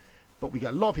pop. But we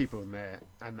get a lot of people in there,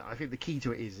 and I think the key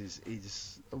to it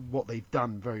is what they've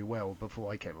done very well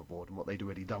before I came aboard, and what they'd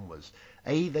already done was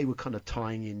they were kind of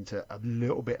tying into a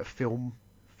little bit of film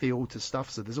feel to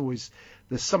stuff. So there's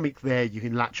something there you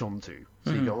can latch onto.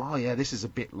 So you go, oh yeah, this is a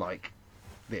bit like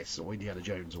this, or Indiana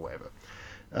Jones, or whatever.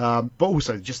 But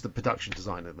also just the production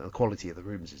design and the quality of the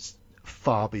rooms is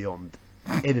far beyond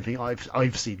anything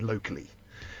I've seen locally.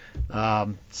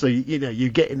 So you're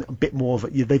getting a bit more of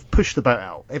it. They've pushed the boat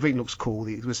out. Everything looks cool.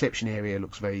 The reception area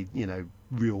looks very,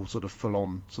 real, sort of full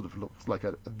on, sort of looks like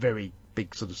a very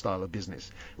big sort of style of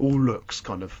business. All looks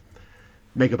kind of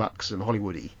megabucks and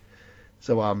Hollywoody.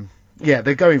 So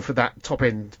they're going for that top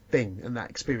end thing and that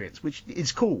experience, which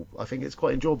is cool. I think it's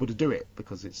quite enjoyable to do it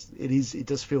because it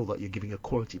does feel like you're giving a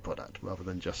quality product rather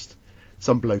than just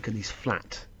some bloke in his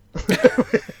flat.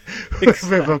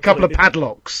 Exactly. With a couple of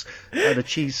padlocks and a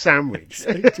cheese sandwich.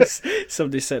 Just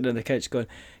somebody sitting on the couch going,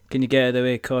 "Can you get out of the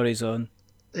way? Corey's on."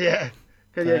 Yeah.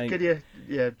 Can you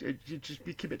just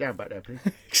keep it down back there, please?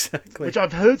 Exactly. Which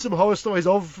I've heard some horror stories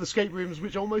of escape rooms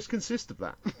which almost consist of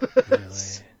that. Really?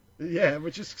 Yeah,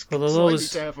 which is slightly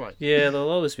terrifying. Yeah, there'll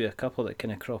always be a couple that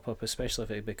kind of crop up, especially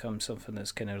if it becomes something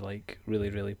that's kind of like really,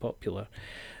 really popular.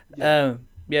 Yeah.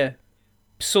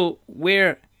 So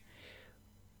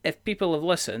if people have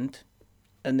listened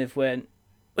and they've went,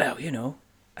 well,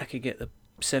 I could get the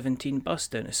 17 bus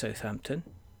down to Southampton.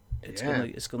 It's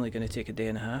only going to take a day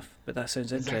and a half, but that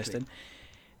sounds interesting.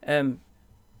 Exactly.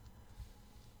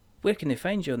 Where can they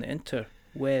find you on the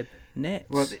interweb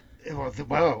nets?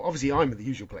 Well, obviously I'm in the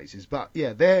usual places, but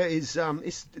yeah, there is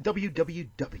it's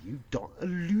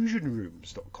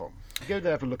www.illusionrooms.com. You go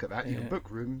there, have a look at that. You can book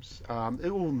rooms.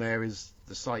 All in there is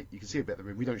the site. You can see a bit of the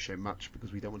room. We don't show much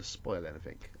because we don't want to spoil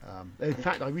anything. In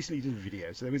fact, I recently did a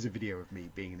video, so there is a video of me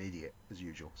being an idiot as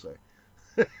usual. So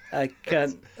I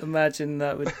can't imagine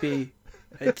that would be.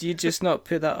 Do you just not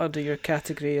put that under your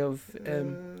category of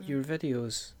your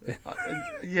videos?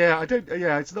 I don't.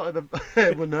 Yeah, it's not.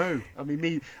 Well, no. I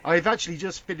mean, I've actually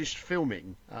just finished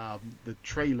filming the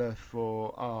trailer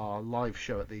for our live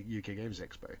show at the UK Games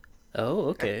Expo. Oh,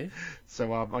 okay.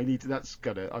 So I need to.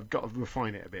 I've got to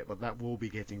refine it a bit, but that will be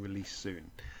getting released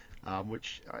soon.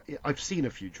 Which I've seen a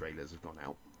few trailers have gone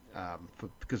out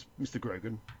because Mr.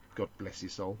 Grogan, God bless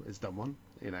his soul, has done one,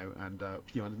 and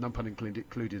none pun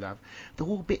included. They're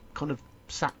all a bit kind of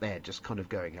sat there, just kind of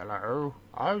going, "Hello,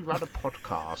 I run a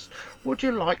podcast. Would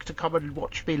you like to come and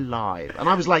watch me live?" And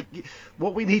I was like,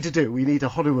 "What we need to do, we need to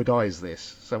Hollywoodize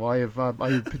this." So I have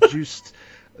produced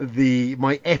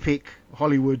my epic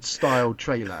Hollywood style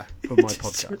trailer for my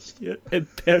podcast. Your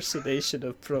impersonation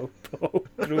of Paul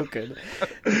Grogan,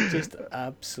 just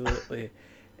absolutely,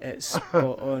 it's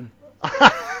spot on.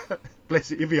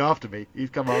 Bless it, he'll be after me. He's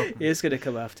come after me. He's going to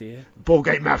come after you. Ball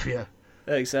Game Mafia.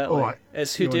 Exactly. All right.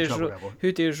 It's Who Dares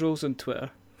Rolls on Twitter.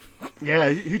 Yeah,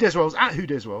 Who Dares Rolls at Who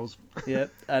Dares Rolls. Yeah,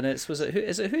 and is it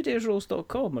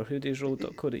whodaresrolls.com or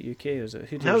whodaresroll.co.uk or is it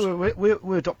Who Dares? No,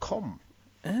 we're .com.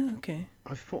 Oh, okay.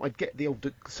 I thought I'd get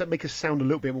make us sound a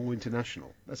little bit more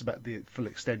international. That's about the full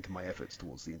extent of my efforts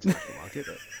towards the international market.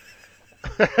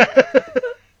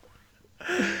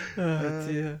 Oh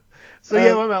dear. So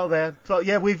I'm out there. So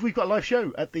yeah, we've got a live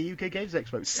show at the UK Games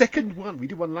Expo. Second one. We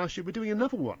did one last year. We're doing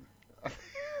another one.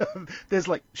 There's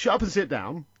like Shut Up and Sit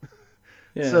Down.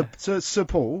 Yeah. Sir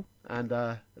Paul and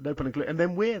no pun included. And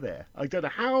then we're there. I don't know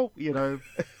how.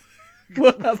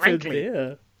 What happened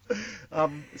there?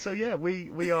 So yeah,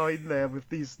 we are in there with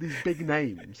these big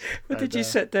names. What did you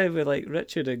sit down with like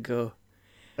Richard and go,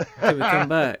 "Can we come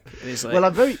back?" And he's like, "Well,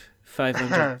 I'm very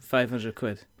 500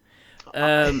 quid."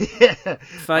 I'm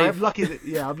lucky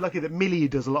that Millie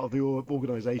does a lot of the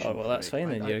organisation. Oh well, that's fine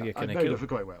then. You're kind of cool. I know her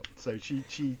quite well. So I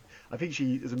think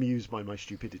she is amused by my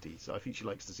stupidity. So I think she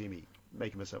likes to see me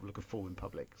making myself look a fool in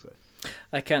public. So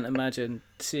I can't imagine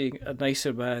seeing a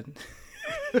nicer man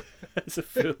as a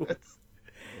fool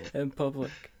in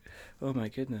public. Oh my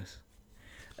goodness.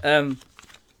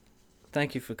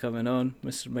 Thank you for coming on,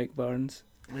 Mr. Mike Barnes.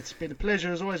 It's been a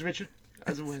pleasure as always, Richard.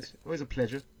 As always a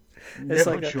pleasure. It's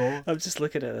like sure. I'm just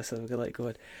looking at this and I'm like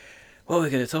going, what are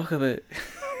we going to talk about?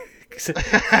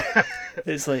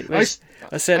 It's like I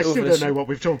still don't know what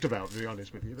we've talked about, to be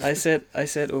honest with you. I sent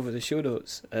over the show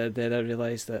notes and then I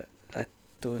realised that I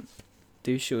don't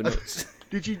do show notes.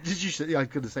 Did you? Yeah, I was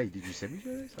going to say, did you send me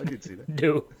show notes? I didn't see that.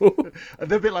 No.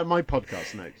 They're a bit like my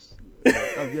podcast notes.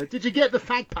 Did you get the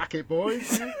fag packet,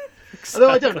 boys? Exactly. Although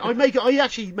I don't. I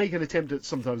actually make an attempt at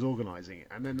sometimes organising it,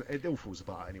 and then it all falls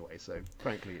apart anyway. So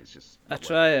frankly, it's just. I've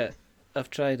tried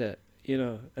it.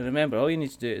 And remember, all you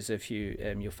need to do is if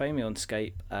you'll find me on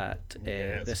Skype at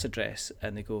this address,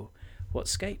 and they go,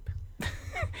 "What's Skype?"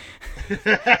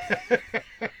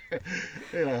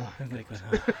 Yeah. I'm like,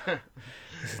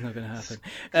 This is not going to happen.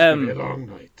 It's going to be a long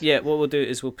night. Yeah, what we'll do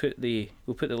is we'll put the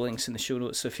links in the show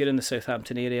notes. So if you're in the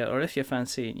Southampton area, or if you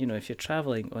fancy, if you're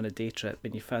travelling on a day trip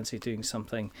and you fancy doing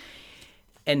something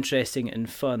interesting and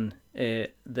fun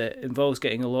that involves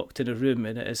getting locked in a room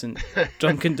and it isn't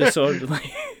drunken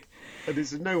disorderly. And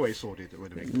it's in no way sordid,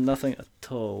 would it be? Nothing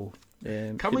at all.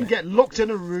 Come and get locked in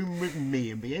a room with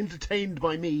me and be entertained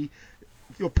by me,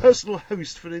 your personal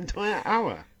host, for an entire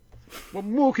hour. What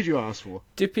more could you ask for?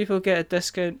 Do people get a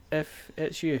discount if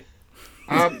it's you?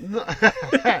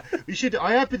 We should.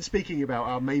 I have been speaking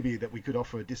about maybe that we could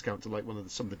offer a discount to like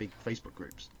some of the big Facebook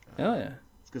groups. Oh yeah.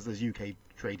 It's because there's UK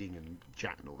trading and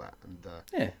chat and all that. And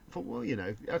yeah. I thought, well,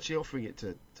 actually offering it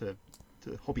to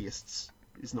hobbyists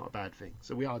is not a bad thing.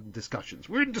 So we are in discussions.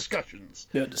 We're in discussions.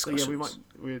 Yeah, discussions. So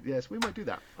yeah, we might do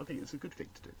that. I think it's a good thing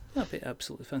to do. That'd be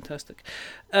absolutely fantastic.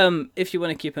 If you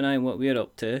want to keep an eye on what we're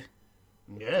up to,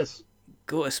 yes,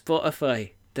 go to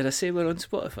Spotify. Did I say we're on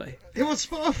Spotify? You're on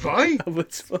Spotify? I'm on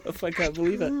Spotify. I can't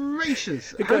believe it.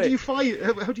 Gracious! How do you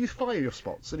fire your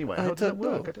spots anyway? How does that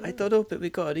work? I don't know, but we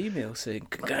got an email saying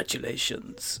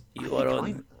congratulations, you are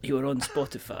on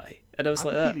Spotify, and I was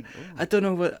like that. I don't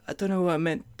know what I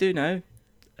meant to do now.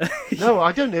 No,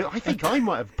 I don't know. I think I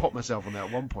might have popped myself on that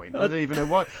at one point. I don't even know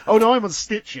why. Oh no, I'm on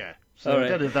Stitcher. So right. I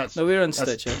don't know if that's. No, we're on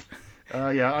Stitcher.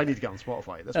 Yeah, I need to get on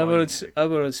Spotify. That's and we're on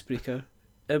Spreaker,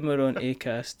 and we're on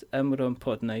Acast, and we're on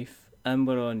Podknife, and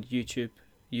we're on YouTube.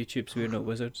 YouTube's We're Not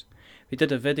Wizards. We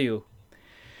did a video.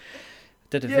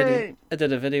 I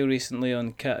did a video recently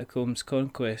on Catacombs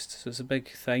Conquest, so it's a big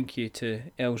thank you to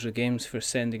Elja Games for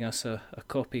sending us a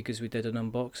copy, because we did an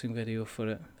unboxing video for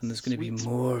it, and there's going to be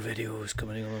more videos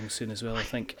coming along soon as well, I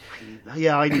think.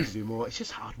 Yeah, I need to do more. It's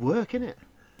just hard work, isn't it?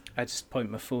 I just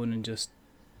point my phone and just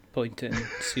point it and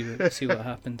see what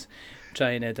happens, try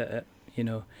and edit it,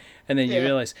 and then you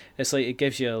realise it's like it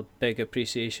gives you a big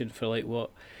appreciation for like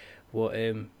what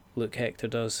Luke Hector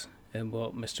does. And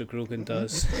what Mr. Grogan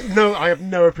does. No, I have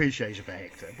no appreciation for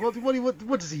Hector. What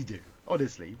does he do?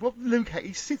 Honestly,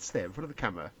 he sits there in front of the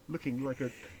camera, looking like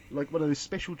one of those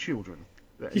special children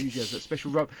that he has that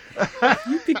special rub.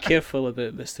 You be careful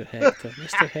about Mr. Hector.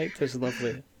 Mr. Hector's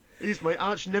lovely. He's my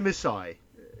arch nemesis.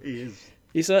 He is.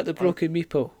 He's like the broken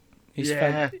meeple.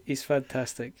 He's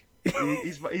fantastic.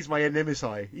 He's my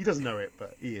nemesis. He doesn't know it,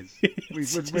 but he is.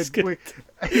 He's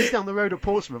down the road at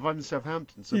Portsmouth. I'm in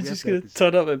Southampton. So you're just going to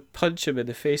turn up and punch him in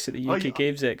the face at the UK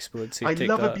Games Expo and say, I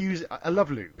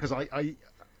love Luke because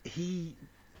he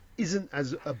isn't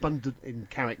as abundant in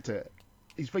character.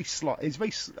 He's very slight. He's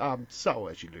very subtle,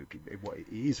 actually, Luke.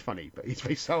 He is funny, but he's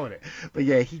very subtle in it. But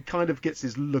yeah, he kind of gets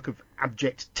this look of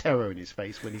abject terror in his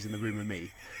face when he's in the room with me,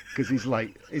 because it's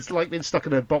like being stuck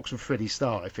in a box with Freddie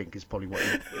Starr. I think is probably what.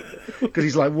 Because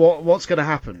he's like, what's going to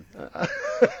happen?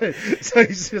 So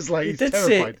he's just like he's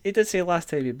terrified. He did say last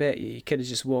time he met you, he kind of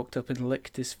just walked up and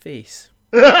licked his face.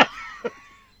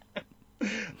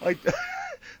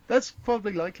 That's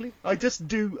probably likely. I just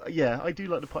do. Yeah, I do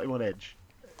like to put him on edge.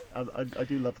 I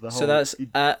do love the whole. So that's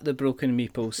at the Broken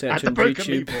Meeple. Search on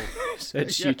YouTube.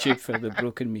 Search YouTube for the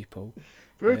Broken Meeple.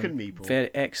 Broken Meeple.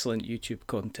 Very excellent YouTube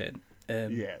content.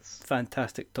 Yes.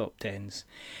 Fantastic top tens.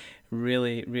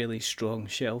 Really, really strong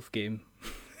shelf game.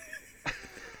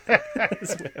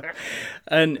 As well.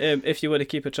 And if you want to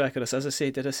keep a track of us, as I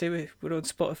say, did I say we're on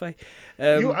Spotify?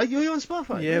 Are you on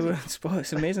Spotify? Yeah, we're on Spotify.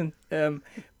 It's amazing.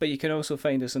 But you can also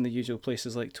find us on the usual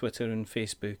places like Twitter and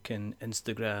Facebook and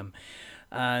Instagram.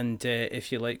 And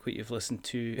if you like what you've listened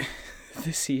to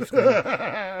this evening,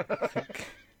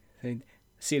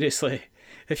 seriously,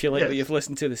 if you like what you've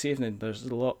listened to this evening, there's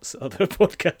lots of other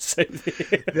podcasts out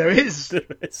there. There is. There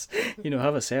is.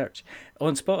 Have a search.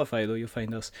 On Spotify, though, you'll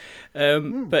find us.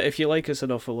 But if you like us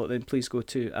an awful lot, then please go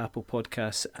to Apple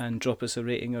Podcasts and drop us a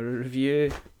rating or a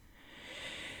review.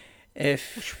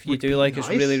 If you do like us,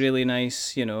 really, really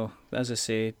nice, as I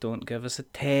say, don't give us a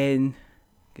 10,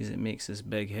 because it makes us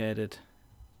big-headed.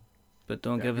 But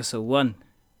don't give us a 1,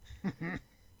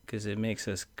 because it makes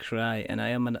us cry. And I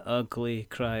am an ugly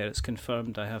crier. It's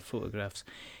confirmed. I have photographs.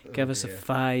 Give us a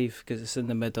 5, because it's in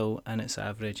the middle and it's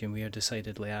average, and we are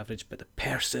decidedly average. But the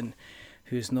person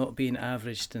who's not being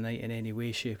average tonight in any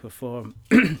way, shape, or form,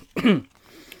 and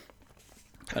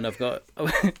I've got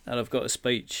a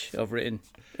speech I've written.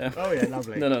 Oh yeah,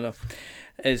 lovely. No.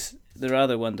 Is the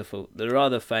rather wonderful, the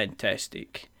rather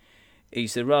fantastic.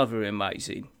 He's the rather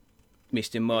amazing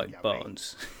Mr. Mike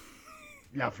Barnes.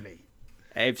 Lovely.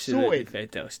 Absolutely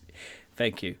fantastic.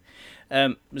 Thank you.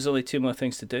 There's only 2 more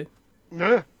things to do.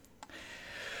 No.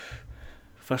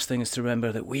 First thing is to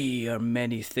remember that we are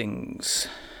many things,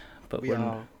 but we're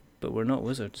not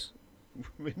wizards.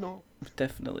 We're not.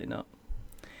 Definitely not.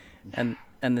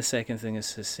 And the second thing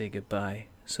is to say goodbye.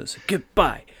 So it's a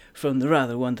goodbye from the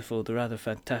rather wonderful, the rather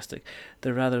fantastic,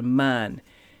 the rather man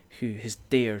who has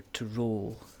dared to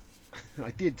roll.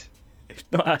 I did.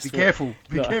 Not asked Be for- careful.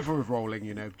 Be not- careful of rolling,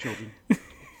 children.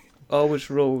 Always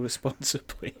roll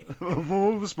responsibly.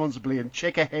 Roll responsibly and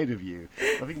check ahead of you.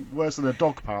 I think worse than a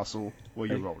dog parcel while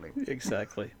you're rolling.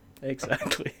 Exactly. It's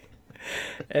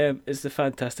the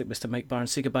fantastic Mr. Mike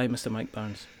Barnes. Say goodbye, Mr. Mike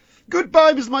Barnes.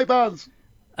 Goodbye, Mr. Mike Barnes.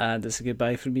 And it's a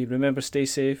goodbye from me. Remember, stay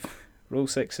safe, roll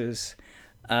sixes,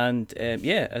 and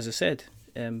as I said,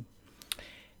 have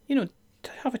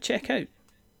a check out.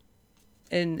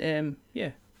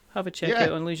 Have a check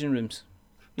out on Legion Rooms.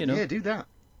 Yeah, do that.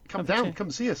 Come down,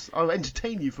 come see us. I'll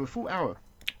entertain you for a full hour.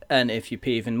 And if you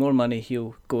pay even more money,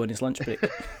 he'll go on his lunch break.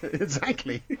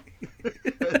 Exactly.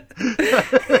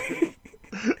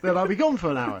 Then I'll be gone for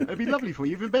an hour. It'd be lovely for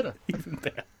you, even better. Even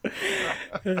better.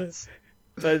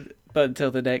 But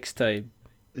until the next time.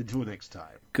 Until next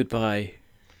time. Goodbye.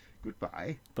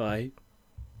 Goodbye. Bye.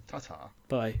 Ta-ta.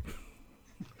 Bye.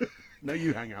 No,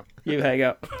 you hang up. You hang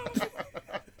up.